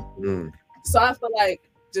sound. So I feel like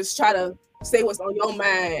just try to say what's on your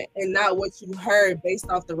mind and not what you heard based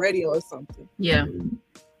off the radio or something. Yeah.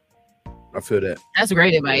 I feel that. That's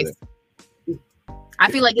great advice. I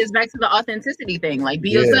feel like it's back to the authenticity thing. Like,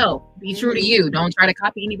 be yourself. Be true to you. Don't try to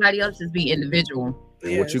copy anybody else. Just be individual.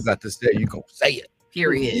 And what you got to say, you gonna say it.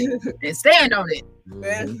 Period. And stand on it.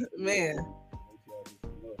 Man.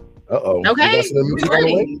 Uh-oh. Okay.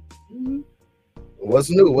 What's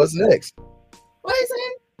new? What's next? What is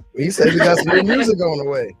it? He said we got some new music on the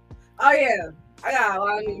way. Oh, yeah. I got a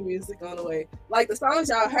lot of new music on the way. Like the songs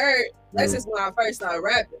y'all heard, that's just when I first started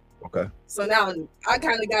rapping. Okay. So now I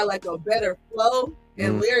kind of got like a better flow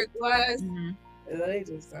and lyric wise. And they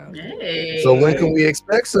just sound good. So when can we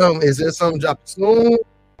expect some? Is there some dropping soon?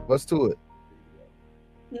 What's to it?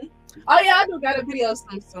 Oh yeah, I do got a video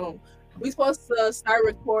soon. We supposed to start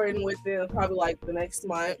recording with them probably like the next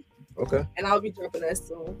month. Okay. And I'll be dropping that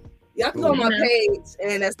soon. Y'all can go on my page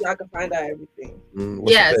and that's where I can find out everything.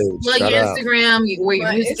 Yes. Plug your Instagram, where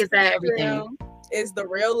your music is at, everything. It's the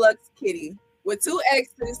real Luxx Kitty with 2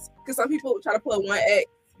 X's because some people try to put 1 X,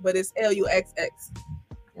 but it's LUXX.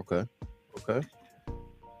 Okay.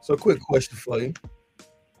 So quick question for you.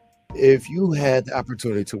 If you had the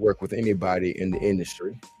opportunity to work with anybody in the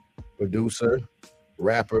industry, producer,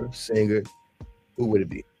 rapper, singer, who would it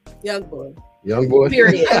be? Young boy. Young boy.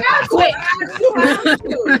 Period. Quick.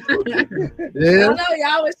 Yeah. I know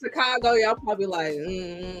y'all in Chicago. Y'all probably like.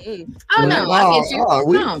 Oh no, I get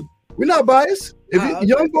you. We're not biased. If it's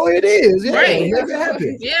young boy, it is. Yeah, Right. make it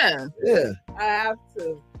happen. Yeah. Yeah. I have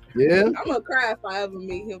to. Yeah. I'm gonna cry if I ever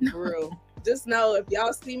meet him for real. Just know if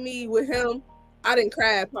y'all see me with him, I didn't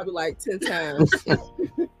cry probably like 10 times.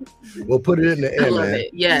 Well, put it in the air, I love man. it.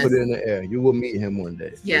 Yes. Put it in the air. You will meet him one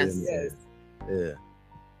day. Yes. Yes. Yeah.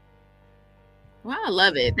 Wow, I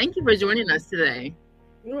love it. Thank you for joining us today.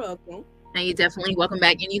 You're welcome. And you definitely welcome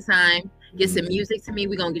back anytime. Get some music to me.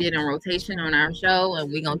 We're gonna get it in rotation on our show, and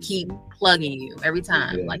we're gonna keep plugging you every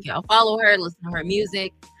time. Yeah. Like y'all follow her, listen to her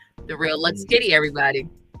music. The real Luxx Kitty, everybody.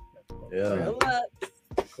 Yeah. Real luck.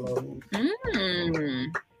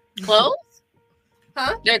 Clothes?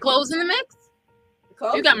 Huh? There are clothes in the mix?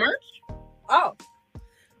 You got merch? Oh.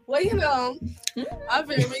 Well, you know, I've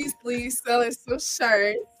been recently selling some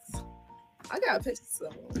shirts. I got pictures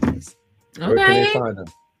of them. Where can they Okay. find them?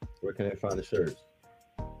 Where can they find the shirts?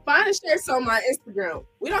 Find the shirts on my Instagram.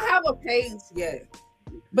 We don't have a page yet,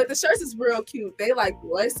 but the shirts is real cute. They like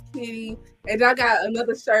Luxx Kitty, and I got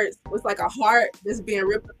another shirt with like a heart that's being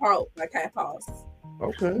ripped apart like cat paws.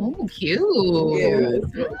 Okay. Oh, cute. Yeah,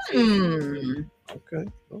 it's real cute. Okay.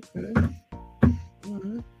 Okay.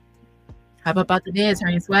 All Hop up out the bed,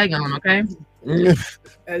 turn your swag on, okay? right.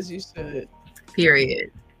 As you should. Period.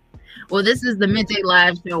 Well, this is the Midday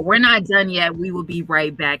Live Show. We're not done yet. We will be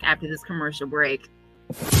right back after this commercial break.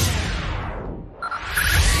 5,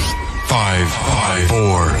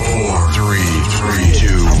 4, 3,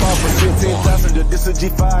 2. I'm off for 15 passenger. This a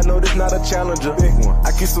G5, no, this not a challenger. Big one.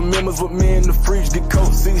 I keep some members with me in the fridge, get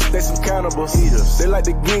coat seats, they some cannibals. Eaters. They like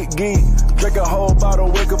to geek. Drink a whole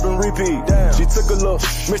bottle, wake up and repeat. Damn. She took a look,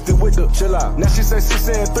 mixed it with the chill out. Now she say she's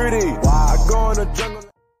saying 3D. Wow. I go in the jungle.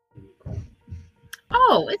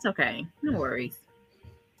 Oh, it's okay. No worries.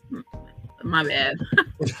 My bad.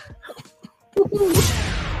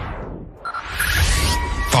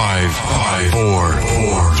 5, 4,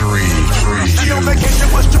 3, She on 2. vacation,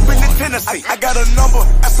 was tripping in Tennessee. I got a number,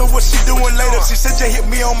 ask her what she doing later. She said you hit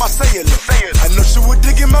me on my cellular. I know she was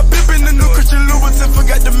digging my bib in the new Christian Louboutin,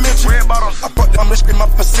 forgot to mention. I brought my mission in my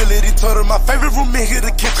facility, told her my favorite room in here,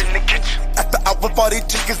 the kitchen. After I was bought these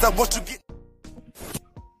chickens, I want to get.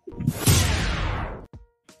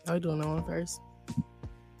 Are we doing that one first?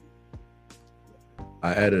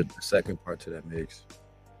 I added the second part to that mix.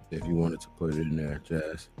 If you wanted to put it in there,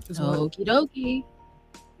 Jazz. Okie dokie.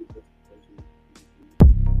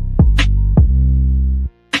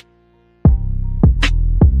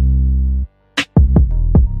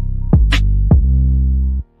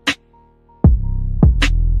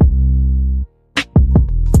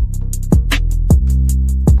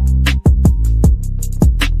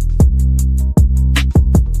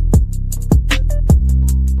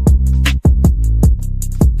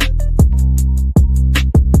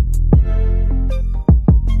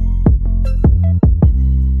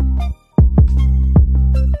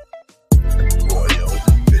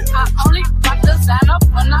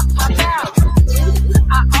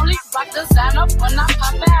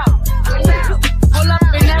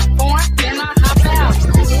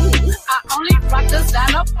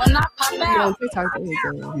 TikTok thing.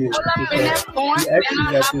 Pull up in that form, then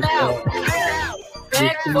I hop out.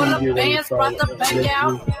 Bag full of bands, brought the bank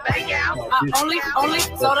out. I only,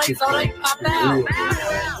 so they pop out.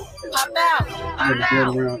 Pop out. Pop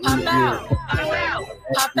out. Pop out.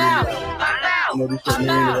 Pop out. Pop out.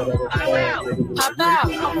 Pop out.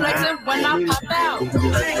 I'm flexing when I pop out.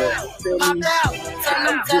 Pop out.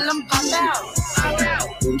 Tell them pop out.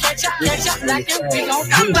 Catch up, like it, we gon'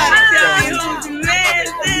 pop out.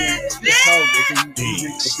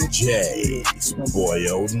 DJ's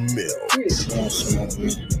Boiled Milk. Who won't smoke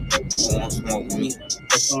me?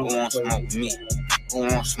 Who won't smoke me? Who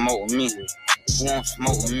won't smoke me? Who won't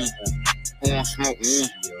smoke me? Who won't smoke me?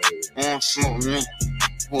 Who won't smoke me?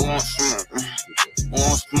 Who won't smoke me? Who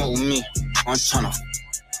won't smoke me? I'm tryna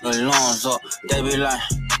the lawns up. They be like,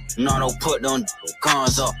 no, don't put them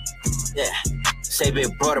guns up. Yeah. Say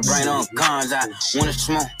big brother, bring on guns out. Wanna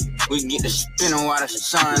smoke? We get the spinning while the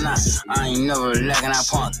sun out. I ain't never lacking, I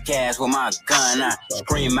pump gas with my gun out.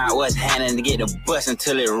 Scream out what's happening to get the bus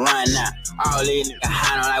until it run out. All these niggas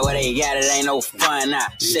hiding like what they got, it ain't no fun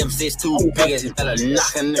out. 762 biggest, instead of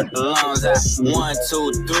knocking the lungs out. 1,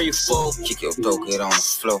 2, 3, 4, kick your dope, get on the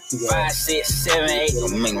floor. 5, 6, 7, 8,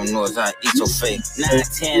 don't make no noise, I eat your face. 9,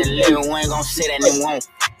 10, 11, we ain't gon' say that nigga won't.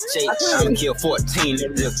 I'ma kill 14,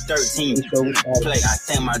 just 13. Play, I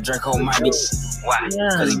think my Draco might be. Why?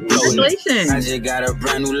 Cause he blowin' it. I just got a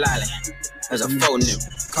brand new lolly. There's a faux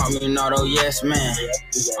nigga. Call me an auto yes man.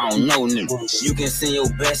 I don't know nigga. You can send your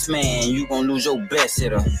best man, you gon' lose your best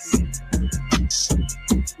hitter.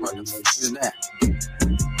 What the fuck is that?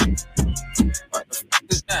 What the fuck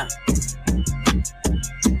is that?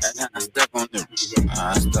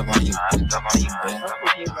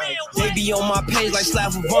 be on my page like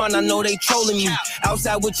Slav Vaughn, I know they trolling me.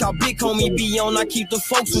 Outside with y'all big homie, be on, I keep the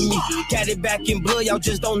folks with me. Got it back in blood, y'all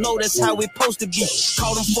just don't know that's how it supposed to be.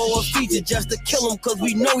 Called him for a feature just to kill him, cause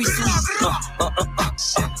we know he's sweet.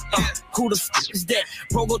 Who the f is that?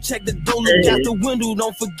 Bro, go check the door, look out the window,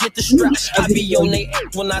 don't forget the strap. I be on they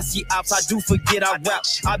act when I see ops, I do forget I rap.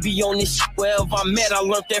 I be on this shit wherever I'm at, I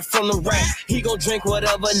learned that from the rap. He gon' drink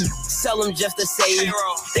whatever, sell him just to say it.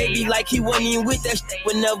 They be like he wasn't even with that shit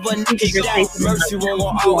whenever niggas die. Mercy won't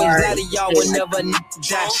always lie to y'all whenever niggas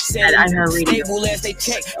die. Stable as they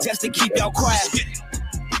check, just to keep y'all quiet.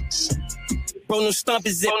 Bro, no stump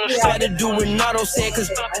is it. Try to do what Renato said, cause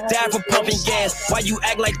died for pumping gas. Why you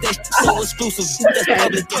act like that so exclusive? That's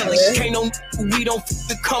public. Can't no we don't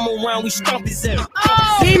come around, we stump his ass.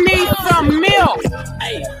 He needs some milk.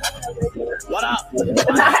 Hey, what up?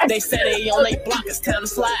 They said they on they block, it's time to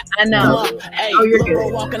slide. I know. Hey, oh, you're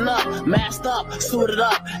good. Walking up, masked up, suited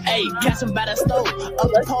up. Hey, catch him by that stove, up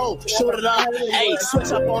the pole, shoot it up. Hey,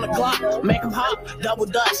 switch up on the clock, make him hop, double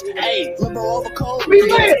dutch. Hey, liberal over cold,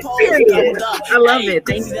 double dutch. I love it.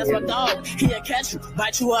 Thank you. That's my dog. He'll catch you,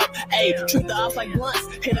 bite you up. Hey, treat the ops like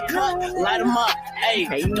blunts. Hit a cut, light him up. Hey,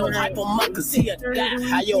 don't hype him up, cause he'll die.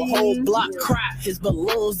 How your whole block cry. His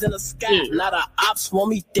balloons in the sky. Now the ops want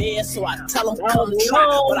me dead, so I tell them come try.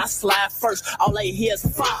 But I slide first. All they hear is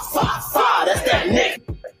fire, fire, fire. That's that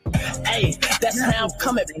nigga. Hey, that's how I'm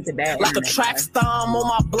coming. Like a track star on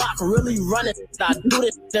my block, really running. I do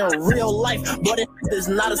this in real life, but it is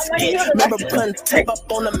not a skit. Remember putting tape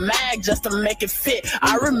up on the mag just to make it fit.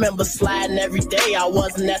 I remember sliding every day. I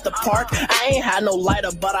wasn't at the park. I ain't had no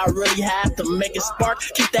lighter, but I really had to make it spark.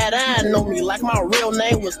 Keep that eye on me like my real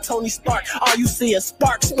name was Tony Stark. All you see is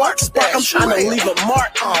spark, spark, spark. I'm trying to leave a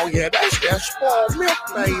mark. Oh yeah, that's that spoiled milk,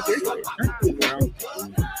 baby.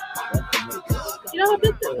 You know what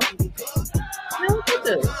this is? You know what this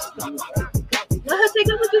is? Let her take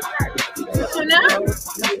over this part. So now,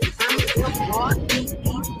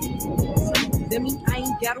 that mean I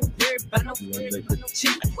ain't gotta worry about no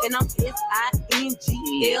cheap. And I'm SINGLE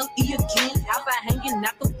again. Outside hanging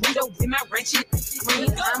out the window with my ratchet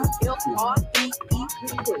friends. I'm LREE.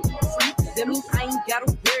 That means I ain't gotta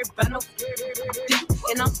worry about no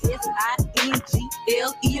and I'm SINGLE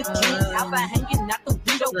again. Outside hanging out the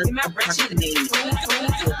window with my ratchet friends.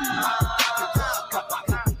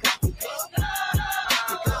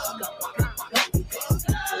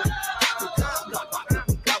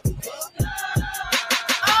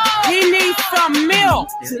 He needs some milk.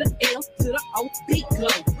 To the L, to the O, big glow.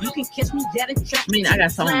 You can catch me out in traffic. I mean, I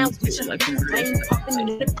got songs like rain popping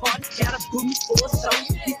in the party, gotta boot me for a show.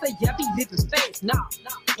 He say, yeah, be living fast. Nah,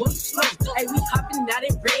 what's slow? Hey, we hopping out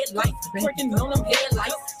in red lights, working on them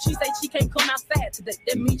headlights. She say she can't come outside today.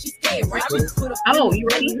 That means she's scared, right? Oh, you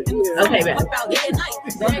ready? Okay, man.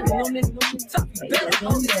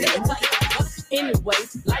 Anyway,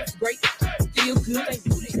 life's great. Feel good,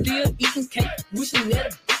 still eating cake. Wishing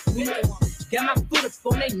that we got my foot up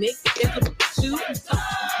on their neck. It's a shoe.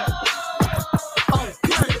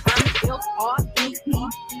 Oh, I'm LREE.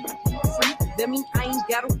 That means I ain't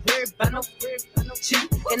gotta worry about no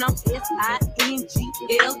cheap. And I'm SINGLE again.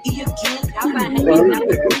 I'll find hanging out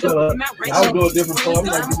with my race. I'll go a different form.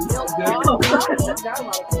 That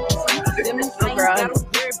means I ain't gotta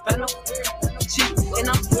worry about no cheap. And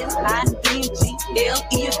I'm SINGLE again.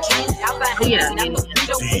 I'll find hanging out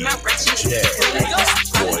with my race.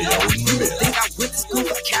 Think I went to school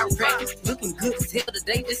for chiropractic, looking good as hell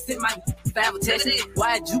today. Just sent my five test.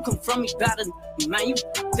 Why'd you come from me about a man? You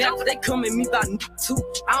after they come at me about too.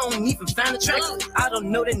 I don't even find the tracks. I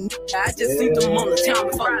don't know that. I just seen them on the town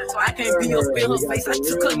before. I can't be up in her face. I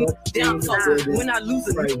took her down before. When I lose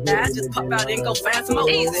a I just pop out and go find some more.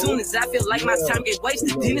 As soon as I feel like my time get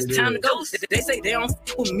wasted, then it's time to go. They say they don't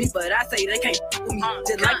f with me, but I say they can't f with me.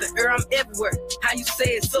 Just like the air, I'm everywhere. How you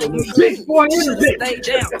say it so me? Stay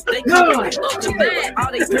down. They come up to me.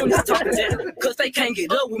 All they doing is talking down, cause they can't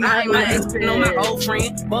get up with me. My ex on my old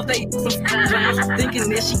friend, but they some clowns. Thinking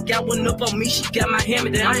that she got one up on me, she got my hammer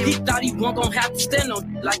down. He thought he wasn't gonna have to stand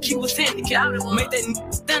on it, like he was handicapped. Made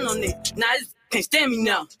that stand on it. Now it's can't stand me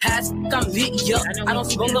now. I'm lit, yup. I don't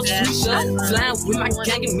smoke no sweet shit. Flying with my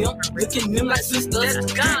gang and milk. Looking them like sisters.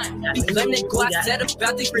 Be letting they go outside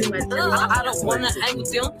about this. I don't wanna hang with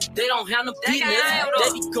them. They don't have no business.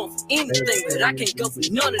 They be going for anything, but I can't go for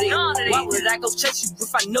none of them. Why would I go chase you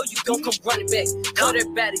if I know you gon' come running back? Cut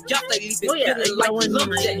everybody off, they leave it feeling like a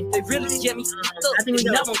lumberjack. They really get me up, and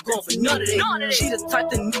now I'm going for none of them. She the type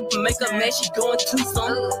to make her mad, she going too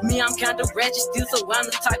soon. Me, I'm kinda ratchet still, so I'm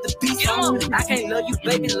the type to be some. I can't love you,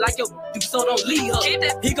 baby, like your you, so don't leave her.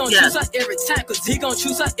 He gon' choose her every time, cause he gon'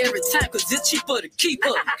 choose her every time, cause it's cheaper to keep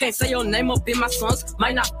her. Can't say your name up in my songs,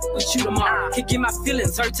 might not with you tomorrow. Can get my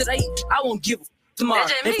feelings hurt today, I won't give a tomorrow.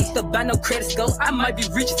 If it's about no credit score, I might be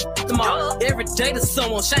rich as tomorrow. Every day the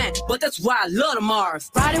sun won't shine, but that's why I love the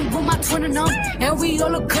Mars. Riding with my twin and and we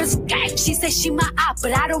all look good. She said she my eye,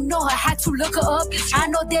 but I don't know her. Had to look her up. I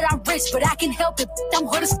know that I'm rich, but I can help it. I'm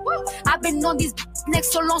hurt as I've been on these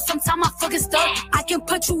next so long, sometimes I fucking stuck. I can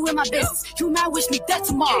put you in my business. You might wish me dead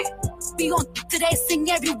tomorrow. Be on today, sing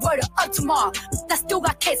every word of tomorrow. I still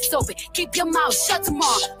got cases open. Keep your mouth shut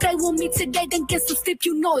tomorrow. Play with me today, then get some sleep.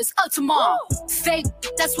 You know it's up tomorrow. Fake,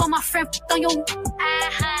 that's why my friend on your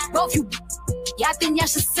both you. Yeah, I think y'all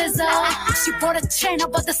should scissor. She brought a chain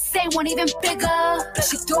up, but the same one even bigger.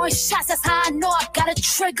 She throwing shots, that's how I know I got a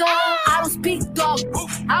trigger. I don't speak dog,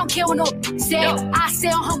 I don't care what no say. I say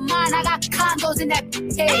on her mind, I got condos in that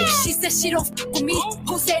hey. She said she don't f with me.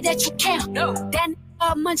 Who said that you can't? Then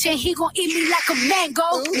munching, he gon' eat me like a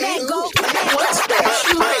mango. Mango.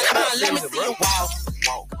 Let me see you walk.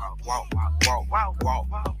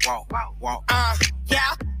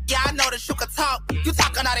 Yeah, I know that you can talk. You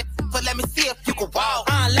talking all that, but let me see if you can walk.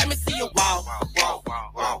 Let me see you walk.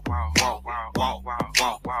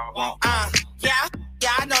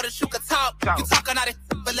 Yeah, I know that you can talk. You talking all that,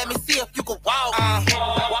 but let me see if you can walk.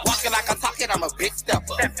 Walking like I'm talking, I'm a big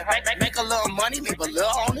stepper. Make a little money, leave a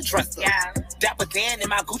little on the dresser. Dapper Dan in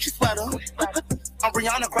my Gucci sweater. I'm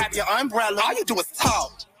Rihanna, grab your umbrella. All you do is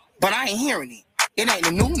talk, but I ain't hearing it. It ain't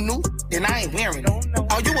the new, then I ain't wearing it.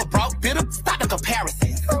 Oh, you a broke, bitter? Stop the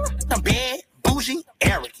comparison. I'm bad, bougie,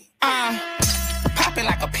 arrogant. Popping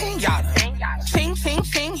like a pinata. Ching, ching,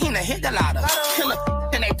 ching, he done hit the ladder. Killer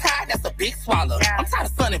and they pride, that's a big swallow. I'm tired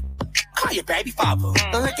of sunning. Call your baby father.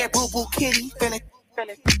 Look at Boo Boo Kitty, feeling.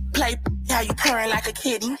 Play how you purring like a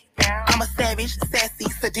kitty. I'm a savage, sassy,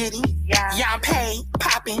 sedity. Yeah, I'm paid,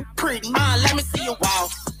 popping, pretty. Let me see you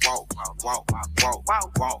walk.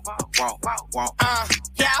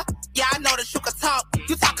 Yeah, I know that you can talk.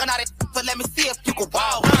 You talking all that, but let me see if you can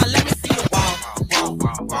walk. Let me see you walk.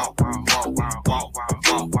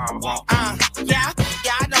 Yeah,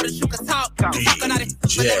 I know that you can talk. You talking all that,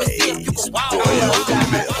 but let me see if you can walk.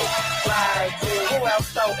 Who else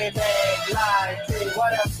throw it back? Lie to.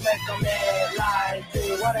 What else make them mad? Lie to.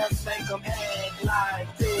 What else make them act? Lie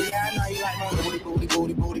to. Yeah, I know you like my booty.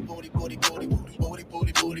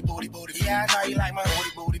 Yeah, I know you like my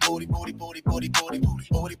booty.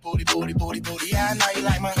 Yeah, I know you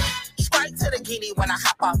like my. Straight to the guinea when I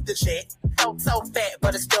hop off the jet. Felt so fat,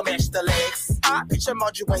 but it still matched the legs. I picture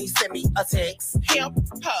emoji when he sent me a text. Him,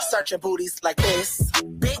 searching booties like this.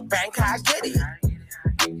 Big bang, I get it.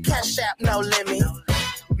 Cash app, no limit.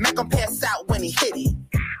 Make him pass out when he hit it.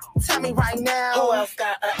 Tell me right now. Who else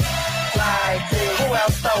got a lie to? Who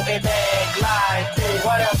else throw it back? Lie to.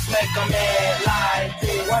 What else make them mad? Lie to.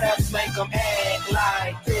 What else make them act?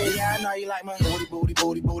 Lie to. Yeah, I know you like my booty.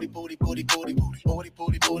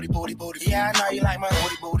 Yeah, I know you like my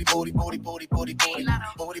booty.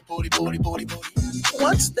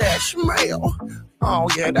 What's that smell? Oh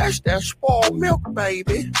yeah, that's that spoiled milk,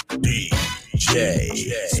 baby. DJ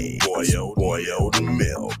Spoiled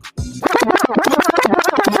Milk.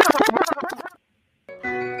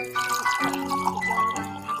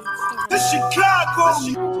 The Chicago.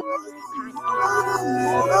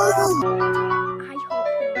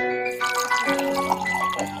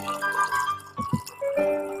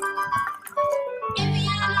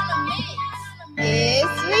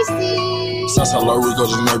 It's Reese. Since I love Rico,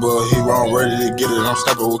 the neighborhood hero, I'm ready to get it. I'm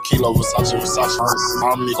stepping with Kilo, Versace.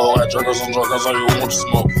 I'm Miko, got Dragos on Dragos, like who want to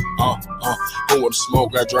smoke? Who want to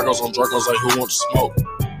smoke? Got Dragos on Dragos, like who want to smoke?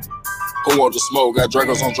 Who want to smoke? Got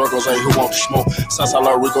Dragos on Dragos, hey, who want to smoke? Since I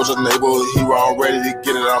love Rico, just neighborhood hero, I'm ready to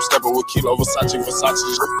get it. I'm stepping with Kilo, Versace.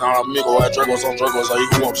 Now I'm Miko, got Dragos on Dragos, hey,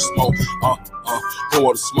 who want to smoke? Who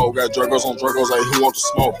want to smoke? Got Dragos on Dragos, hey, who want to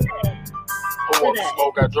smoke? Who want to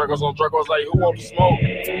smoke? Got Dragos on Dragos, like who want to smoke?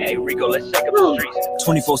 Hey Rico, let's shake up the streets.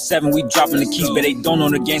 24/7, we dropping the keys, but they don't know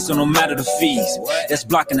the game, so no matter the fees. That's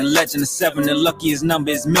blocking the legend, the 7, the luckiest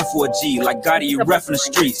number is meant for a G. Like Gotti, you ref in the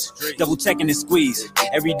streets, double checking the squeeze.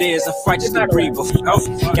 Every day is a fight just to breathe. But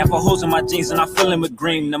got for holes in my jeans and I'm feeling with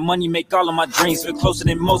green. The money make all of my dreams feel closer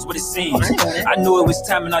than most, but it seems. I knew it was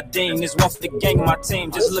time and I deemed this one for the gang of my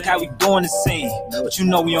team. Just look how we doing the scene. But you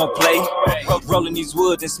know we don't play. Rolling these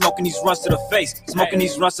woods and smoking these runs to the face. Smoking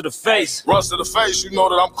these runs to the face. Runs to the face, you know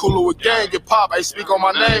that I'm cooler with gang. Get pop, hey, speak on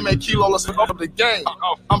my name, hey, Kilo, let's pick up the game.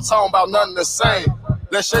 I'm talking about nothing the same.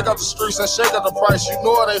 Let's shake up the streets and shake up the price. You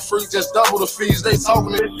know it ain't free, just double the fees. They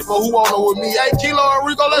talking this shit, but who wanna with me? Hey, Kilo and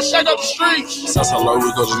Rico, let's shake up the streets. That's how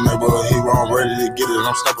Rico, the neighborhood hero. I'm ready to get it.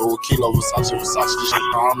 I'm stepping with Kilo, Versace, this shit.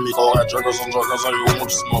 I'm Nico, got Dragos on Dragos, like who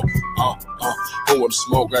want to smoke? Who want to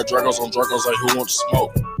smoke? Got Dragos on Dragos, like who want to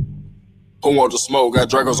smoke? Who want to smoke? Got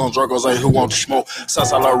Dragos on Dragos, ain't who want to smoke?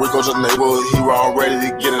 Southside Rico, just neighborhood hero. I'm ready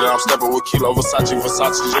to get it. I'm stepping with Kilo, Versace.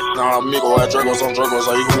 Nah, amigo, got Dragos on Dragos,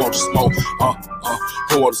 ain't who want to smoke?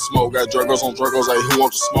 Who want to smoke? Got Dragos on Dragos, ain't who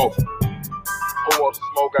want to smoke? Who want to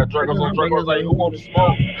smoke? Got Dragos on Dragos, ain't who want to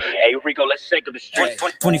smoke? Hey, Rico, let's shake up the streets.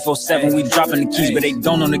 24/7, we dropping the keys, but they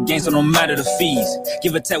don't on the game, so no matter the fees.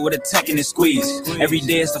 Give a tech with a tech and a squeeze. Every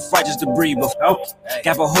day it's the fight just to breathe, but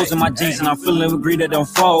got for holes in my jeans, and I'm feeling with greed that don't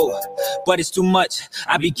fold. But it's too much,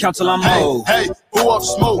 I be count till I'm old. Hey, who want to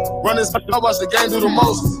smoke? Run this, I watch the game do the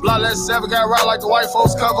most. Blood less 7 got right like the white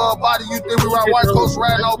folks. Cover a body, you think we ride white coats,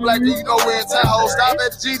 riding all black, and you know we in Tahoe. Stop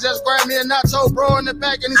at the G, just grab me a nacho, bro, in the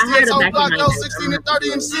back, and he's still toe block, no 16 and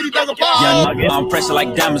 30 in the city, like a ball. I'm pressure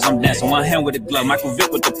like diamonds, I'm dancing. One hand with the glove, Michael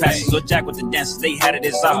Vick with the passion. So Jack with the dancers, they had it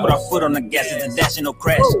as off, but our foot on the gas, it's a dash and no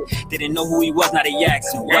crash. Didn't know who he was, now they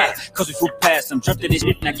asking. Why? Cause we flew past him, jumped in this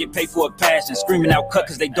shit, and I get paid for a passion. Screaming out cut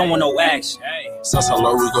cause they don't want no action. Southside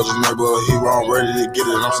Rico, just neighborhood hero, I'm ready to get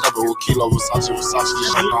it. I'm stepping with Kilo, Versace, this shit.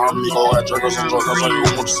 I'm Nico, got Dragos on Dragos, like who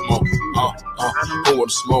want to smoke? Who want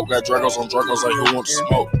to smoke? Got Dragos on Dragos, like who want to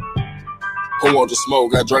smoke? Who want to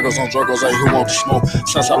smoke? Got Dragos on Dragos, ain't who want to smoke?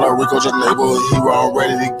 Southside Rico, just neighborhood hero, I'm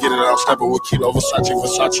ready to get it. I'm stepping with Kilo, Versace.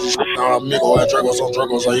 I'm Nico, got Dragos on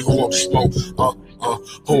Dragos, ain't who want to smoke?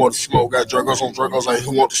 Who want to smoke? Got Dragos on Dragos, ain't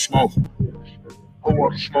who want to smoke? Who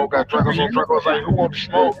want to smoke? Got Dragos on Dragos, ain't who want to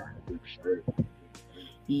smoke?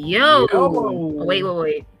 Yo. Wait.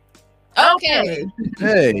 Okay.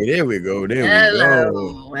 Hey, there we go.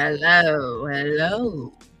 Hello.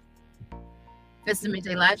 It's the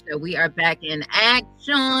Midday Live Show. We are back in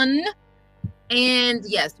action. And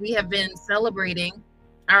yes, we have been celebrating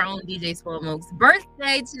our own DJ Spoiled Milk's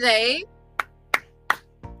birthday today.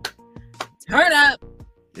 Turn up.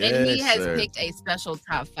 Yes, and he has sir. picked a special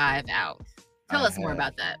top 5 out. Tell us more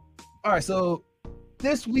about that. All right, so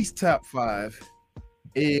this week's top 5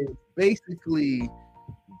 is basically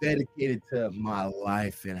dedicated to my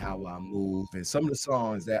life and how I move and some of the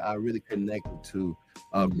songs that I really connected to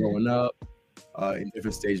growing up in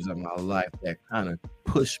different stages of my life that kind of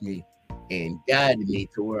pushed me and guided me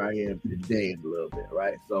to where I am today a little bit,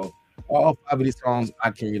 right? So all 5 of these songs I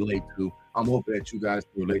can relate to. I'm hoping that you guys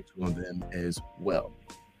can relate to them as well.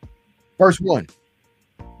 First one.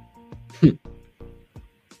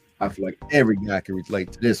 I feel like every guy can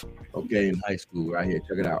relate to this one, okay, in high school, right here.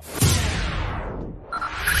 Check it out.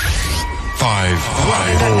 5, 4,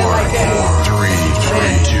 3,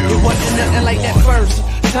 2. It wasn't nothing like that first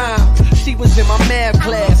time. She was in my math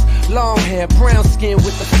class. Long hair, brown skin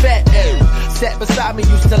with the fat ass. Sat beside me,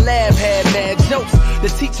 used to laugh, had mad jokes. The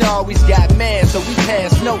teacher always got mad, so we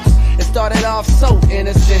passed notes. It started off so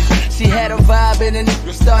innocent. She had a vibe and then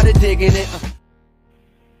started digging it.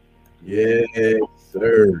 Yes,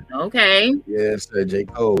 sir. Okay. Yes, sir. J.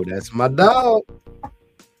 Cole. That's my dog.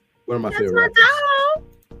 One of my favorite rappers.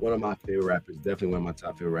 One of my favorite rappers. Definitely one of my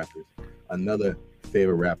top favorite rappers. Another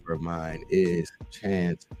favorite rapper of mine is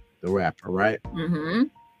Chance the Rapper, right? Mm-hmm.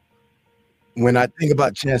 When I think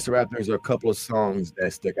about Chance the Rapper, there's a couple of songs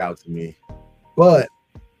that stick out to me. But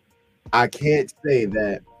I can't say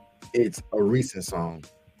that it's a recent song.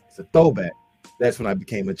 It's a throwback. That's when I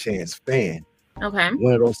became a Chance fan. Okay.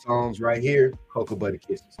 One of those songs right here, Cocoa Butter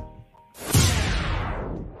Kisses. 5,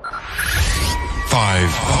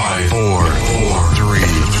 4, 3,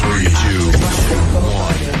 2, 1.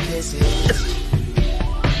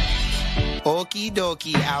 Okie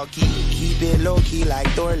dokie, alky. Keep it low key like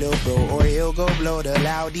Thor, lil' bro, or he'll go blow the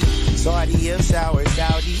loudy. Saudi of sour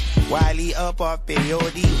Saudi. Wiley up off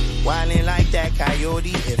peyote. Wildin' like that coyote.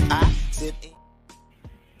 If I sip in.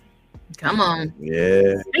 Come on.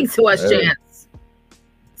 Yeah. Speak to us, Chance.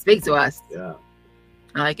 Speak to us. Yeah.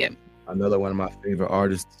 I like it. Another one of my favorite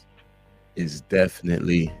artists is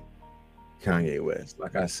definitely Kanye West.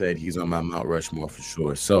 Like I said, he's on my Mount Rushmore for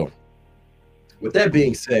sure. So with that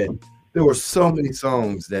being said, there were so many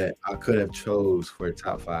songs that I could have chose for a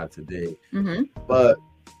top 5 today. Mm-hmm. But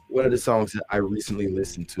one of the songs that I recently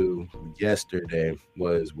listened to yesterday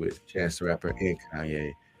was with Chance the Rapper and Kanye.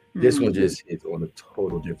 Mm-hmm. This one just hits on a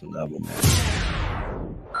total different level, man.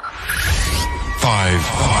 5,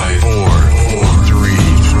 4, 3,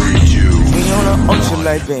 2. When you're on an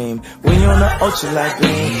ultralight beam, when you're on an ultralight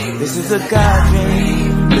beam, this is a God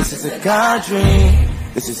dream, this is a God dream,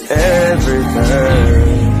 this is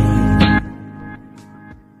everything.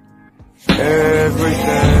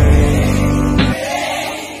 everything.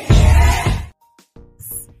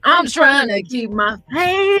 I'm trying to keep my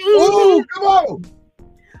faith. Ooh, come on.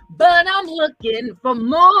 But I'm looking for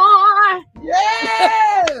more.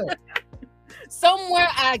 Yeah. Somewhere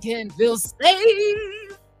I can feel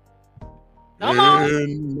safe. Come on.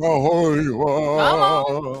 In my heart.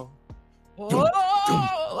 Come on.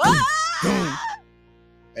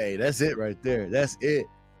 Hey, that's it right there. That's it.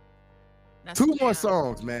 That's 2 more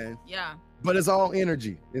songs, man. Yeah. But it's all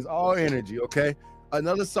energy. It's all energy, okay?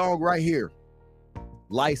 Another song right here.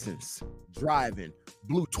 License, driving,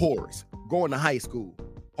 blue Taurus, going to high school.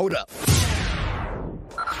 Hold up. 5, 5,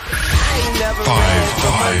 4,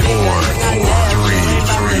 3,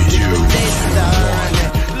 3, 2.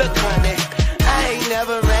 Look, honey, I ain't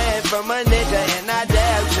never ran from a nigga, and I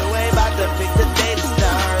damn sure ain't about to pick the day to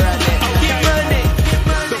start running.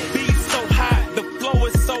 The beat's so hot, the flow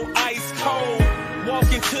is so ice cold.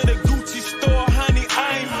 Walk into the Gucci store, honey,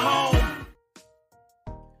 I'm home.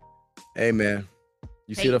 Hey, man.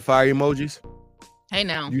 You see the fire emojis? Hey,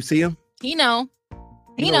 now. You see them? He know.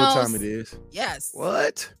 He You know knows. what time it is. Yes.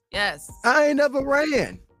 What? Yes. I ain't never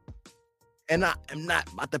ran. And I am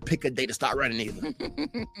not about to pick a day to start running either.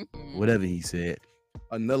 Whatever he said.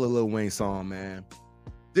 Another Lil Wayne song, man.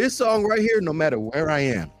 This song right here, no matter where I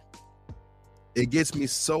am, it gets me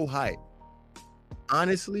so hyped.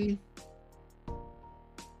 Honestly,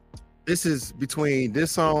 this is between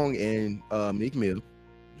this song and Meek Mill,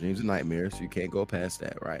 Dreams and Nightmares. So you can't go past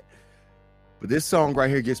that, right? But this song right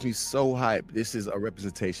here gets me so hyped. This is a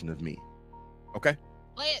representation of me. Okay?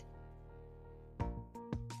 Play it.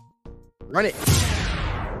 Run it. 5,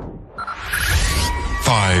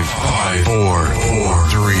 5, 4,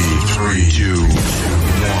 3, 3, 2, 1.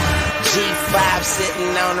 G5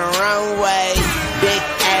 sitting on the runway. Big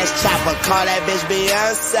ass chopper, call that bitch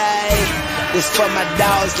Beyonce. This for my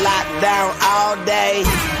dogs locked down all day.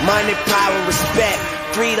 Money, power, respect,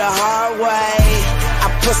 3 the hard way.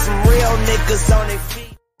 I put some real niggas on their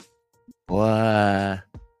feet. Boy,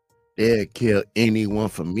 they'll kill anyone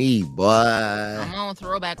for me, boy. Come on,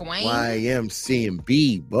 throwback Wayne.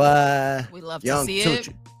 YMCMB, boy. We love Young to see Tunchi.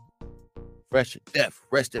 it. Fresh to death,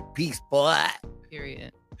 rest in peace, boy.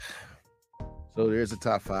 Period. So there's a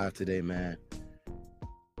top 5 today, man.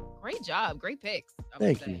 Great job. Great picks.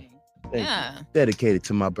 Thank you. Thank Yeah. you. Dedicated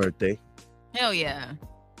to my birthday. Hell yeah.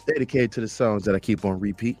 Dedicated to the songs that I keep on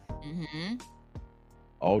repeat. Mm-hmm.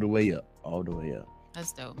 All the way up. All the way up.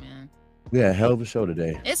 That's dope, man. We had a hell of a show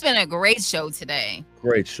today. It's been a great show today.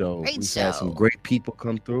 Great show. Great We've show. had some great people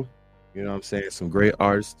come through. You know what I'm saying? Some great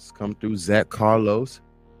artists come through. Zach Carlos,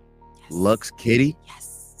 Luxx Kitty,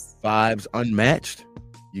 Vibes Unmatched.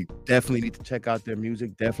 You definitely need to check out their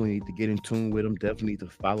music. Definitely need to get in tune with them. Definitely need to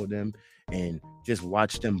follow them and just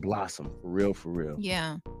watch them blossom. For real, for real.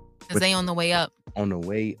 Yeah. Because they on the way up. On the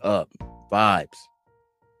way up. Vibes.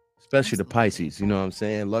 Especially the Pisces. You know what I'm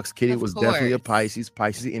saying? Luxx Kitty was definitely a Pisces.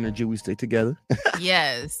 Pisces energy. We stay together.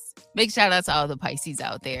 Yes. Big shout out to all the Pisces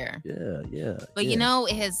out there. Yeah, yeah. But yeah. you know,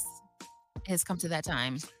 it has come to that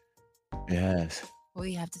time. Yes.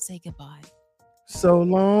 We have to say goodbye. So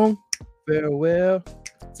long. Farewell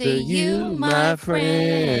To you, my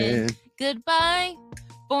friend. Goodbye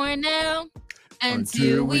for now.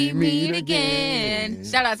 Until we meet again.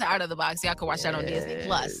 Shout out to Out of the Box. Y'all can watch that on Disney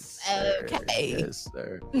Plus. Okay. Yes,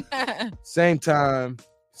 sir. Same time,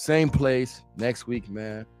 same place next week,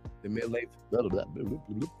 man. The Midday. The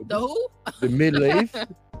who? The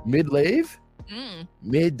Midday. Mm.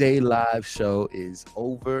 Midday live show is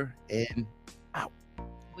over and out.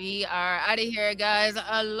 We are out of here, guys.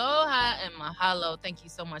 Aloha and mahalo. Thank you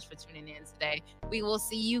so much for tuning in today. We will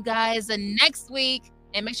see you guys next week.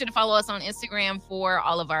 And make sure to follow us on Instagram for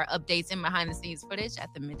all of our updates and behind the scenes footage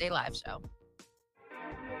at the Midday Live Show.